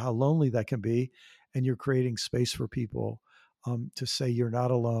know how lonely that can be, and you're creating space for people to say you're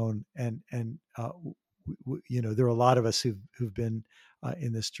not alone. And there are a lot of us who've been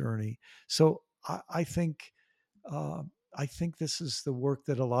in this journey. So I think uh, I think this is the work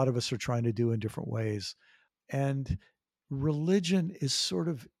that a lot of us are trying to do in different ways. And religion is sort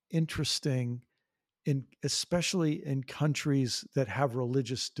of interesting especially in countries that have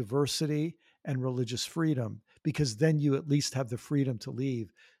religious diversity and religious freedom, because then you at least have the freedom to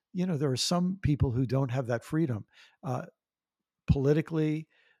leave. There are some people who don't have that freedom uh, politically.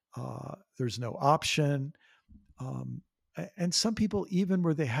 There's no option. Um, and some people, even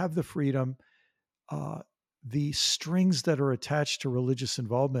where they have the freedom, uh, the strings that are attached to religious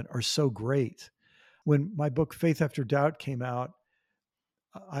involvement are so great. When my book Faith After Doubt came out,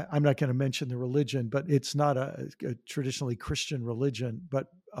 I'm not going to mention the religion, but it's not a traditionally Christian religion. But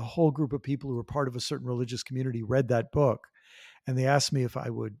a whole group of people who were part of a certain religious community read that book, and they asked me if I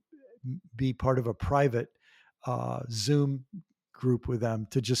would be part of a private Zoom group with them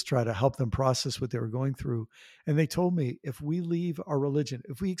to just try to help them process what they were going through. And they told me, if we leave our religion,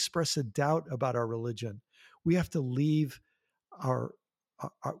 if we express a doubt about our religion, we have to leave our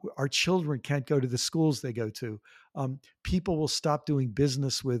our children can't go to the schools they go to. People will stop doing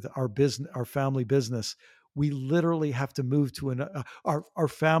business with our family business. We literally have to move to our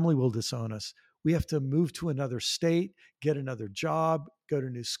family will disown us. We have to move to another state, get another job, go to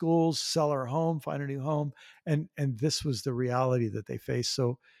new schools, sell our home, find a new home, and this was the reality that they faced.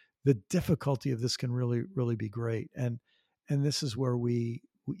 So the difficulty of this can really, really be great, and this is where we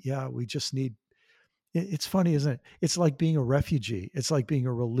just need. It's funny, isn't it? It's like being a refugee. It's like being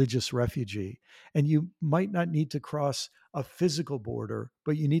a religious refugee. And you might not need to cross a physical border,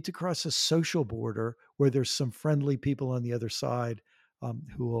 but you need to cross a social border where there's some friendly people on the other side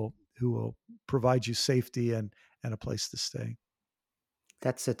who will provide you safety and a place to stay.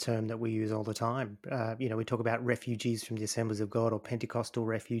 That's a term that we use all the time. We talk about refugees from the Assemblies of God or Pentecostal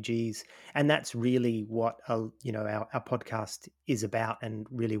refugees, and that's really what our podcast is about, and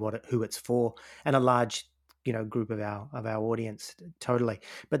really who it's for, and a large group of our audience, totally.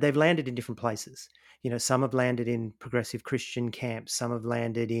 But they've landed in different places. Some have landed in progressive Christian camps, some have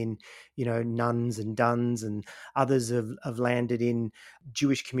landed in nuns and duns, and others have landed in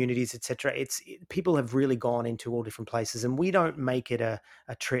Jewish communities, etc. People have really gone into all different places, and we don't make it a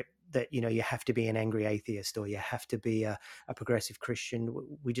trip that you have to be an angry atheist or you have to be a progressive Christian.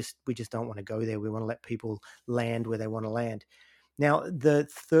 We just don't want to go there. We want to let people land where they want to land. Now, the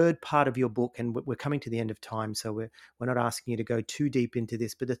third part of your book, and we're coming to the end of time, so we're not asking you to go too deep into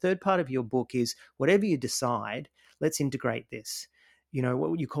this, but the third part of your book is, whatever you decide, let's integrate this.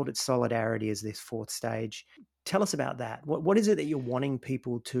 What you called it, solidarity, is this fourth stage. Tell us about that. What is it that you're wanting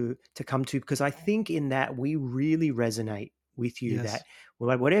people to come to? Because I think in that we really resonate with you, Yes.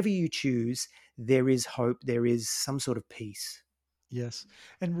 that whatever you choose, there is hope, there is some sort of peace. Yes.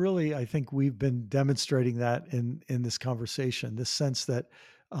 And really, I think we've been demonstrating that in this conversation, this sense that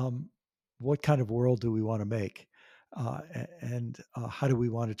um, what kind of world do we want to make? And how do we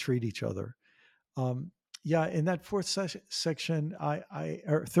want to treat each other? Um, yeah, in that section,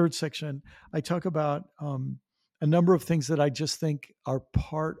 or third section, I talk about a number of things that I just think are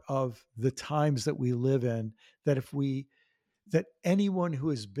part of the times that we live in. That anyone who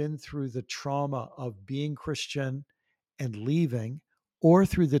has been through the trauma of being Christian and leaving, or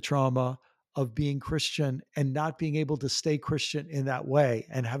through the trauma of being Christian and not being able to stay Christian in that way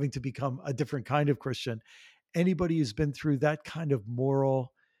and having to become a different kind of Christian, anybody who's been through that kind of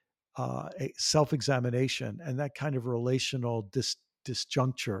moral self-examination and that kind of relational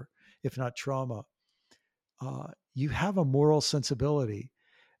disjuncture, if not trauma, you have a moral sensibility.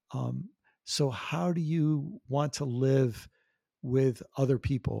 So how do you want to live with other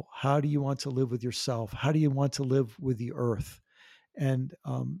people? How do you want to live with yourself? How do you want to live with the earth? And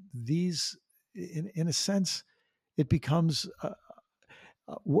these, in a sense, it becomes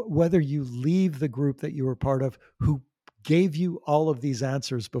whether you leave the group that you were part of, who gave you all of these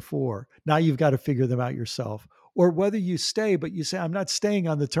answers before, now you've got to figure them out yourself, or whether you stay, but you say, I'm not staying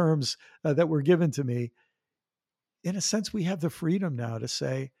on the terms that were given to me. In a sense, we have the freedom now to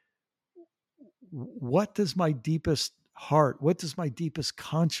say, what does my deepest heart, what does my deepest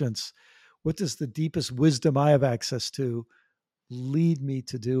conscience, what does the deepest wisdom I have access to lead me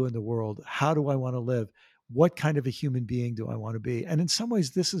to do in the world? How do I want to live? What kind of a human being do I want to be? And in some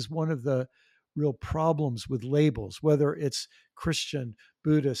ways, this is one of the real problems with labels, whether it's Christian,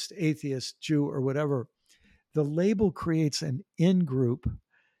 Buddhist, atheist, Jew, or whatever. The label creates an in group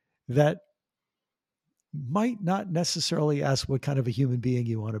that might not necessarily ask what kind of a human being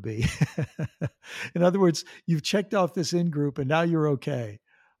you want to be. In other words, you've checked off this in group and now you're okay.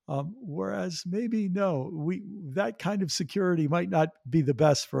 Whereas maybe that kind of security might not be the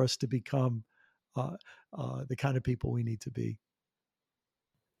best for us to become the kind of people we need to be.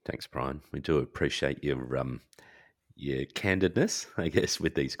 Thanks, Brian. We do appreciate your candidness, I guess,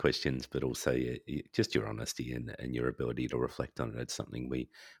 with these questions, but also just your honesty and your ability to reflect on it. It's something we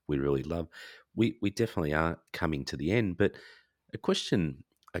really love. We definitely are coming to the end, but a question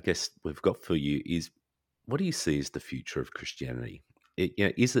I guess we've got for you is, what do you see as the future of Christianity?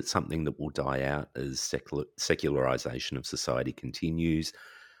 Is it something that will die out as secularization of society continues?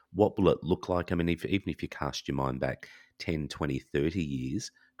 What will it look like? I mean, even if you cast your mind back 10, 20, 30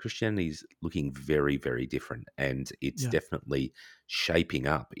 years, Christianity is looking very, very different, and it's definitely shaping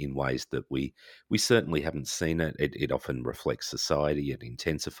up in ways that we certainly haven't seen it. It often reflects society, it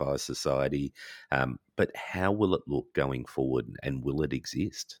intensifies society, but how will it look going forward, and will it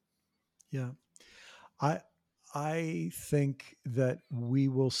exist? Yeah, I think that we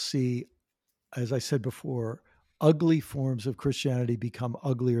will see, as I said before, ugly forms of Christianity become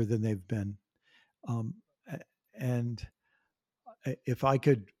uglier than they've been. And if I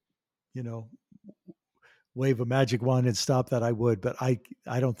could, you know, wave a magic wand and stop that, I would, but I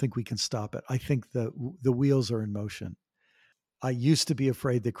don't think we can stop it. I think the wheels are in motion. I used to be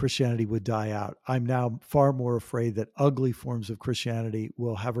afraid that Christianity would die out. I'm now far more afraid that ugly forms of Christianity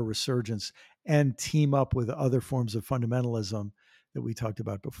will have a resurgence and team up with other forms of fundamentalism that we talked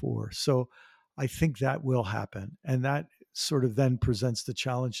about before. So I think that will happen. And that sort of then presents the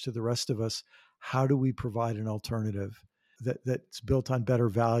challenge to the rest of us. How do we provide an alternative that's built on better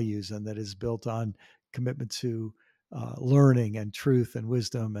values and that is built on commitment to learning and truth and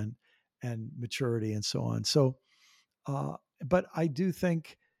wisdom and maturity and so on? So, but I do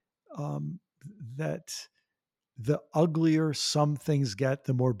think that the uglier some things get,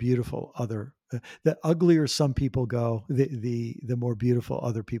 the more beautiful other the uglier some people go, the more beautiful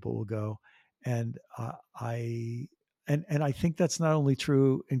other people will go. And I think that's not only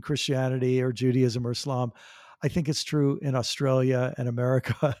true in Christianity or Judaism or Islam. I think it's true in Australia and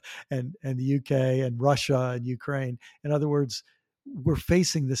America and the UK and Russia and Ukraine. In other words, we're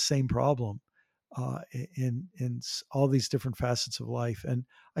facing the same problem in all these different facets of life. And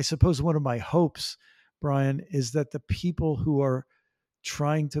I suppose one of my hopes, Brian, is that the people who are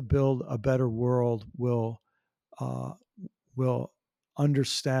trying to build a better world uh, will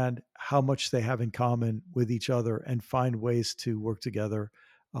understand how much they have in common with each other and find ways to work together,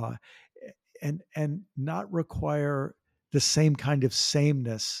 uh, and not require the same kind of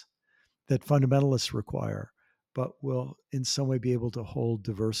sameness that fundamentalists require, but will in some way be able to hold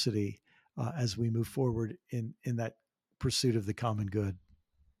diversity as we move forward in that pursuit of the common good.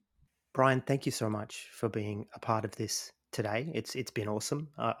 Brian, thank you so much for being a part of this today. It's been awesome.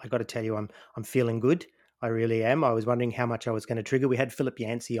 I got to tell you, I'm feeling good. I really am. I was wondering how much I was going to trigger. We had Philip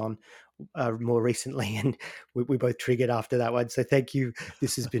Yancey on more recently, and we both triggered after that one. So thank you.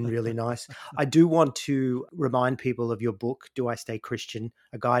 This has been really nice. I do want to remind people of your book, Do I Stay Christian?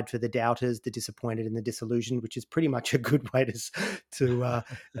 A Guide for the Doubters, the Disappointed, and the Disillusioned, which is pretty much a good way to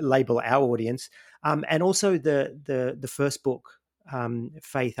label our audience. And also the first book,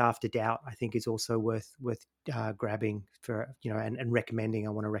 Faith After Doubt, I think is also worth grabbing for, and recommending. I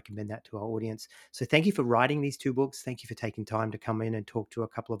want to recommend that to our audience. So thank you for writing these two books. Thank you for taking time to come in and talk to a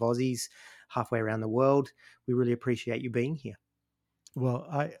couple of Aussies halfway around the world. We really appreciate you being here.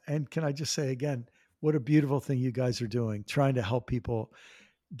 Well, can I just say again, what a beautiful thing you guys are doing, trying to help people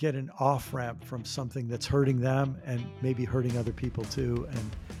get an off-ramp from something that's hurting them and maybe hurting other people too.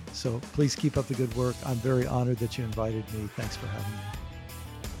 And so please keep up the good work. I'm very honored that you invited me. Thanks for having me.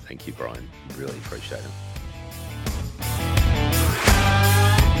 Thank you, Brian. Really appreciate it.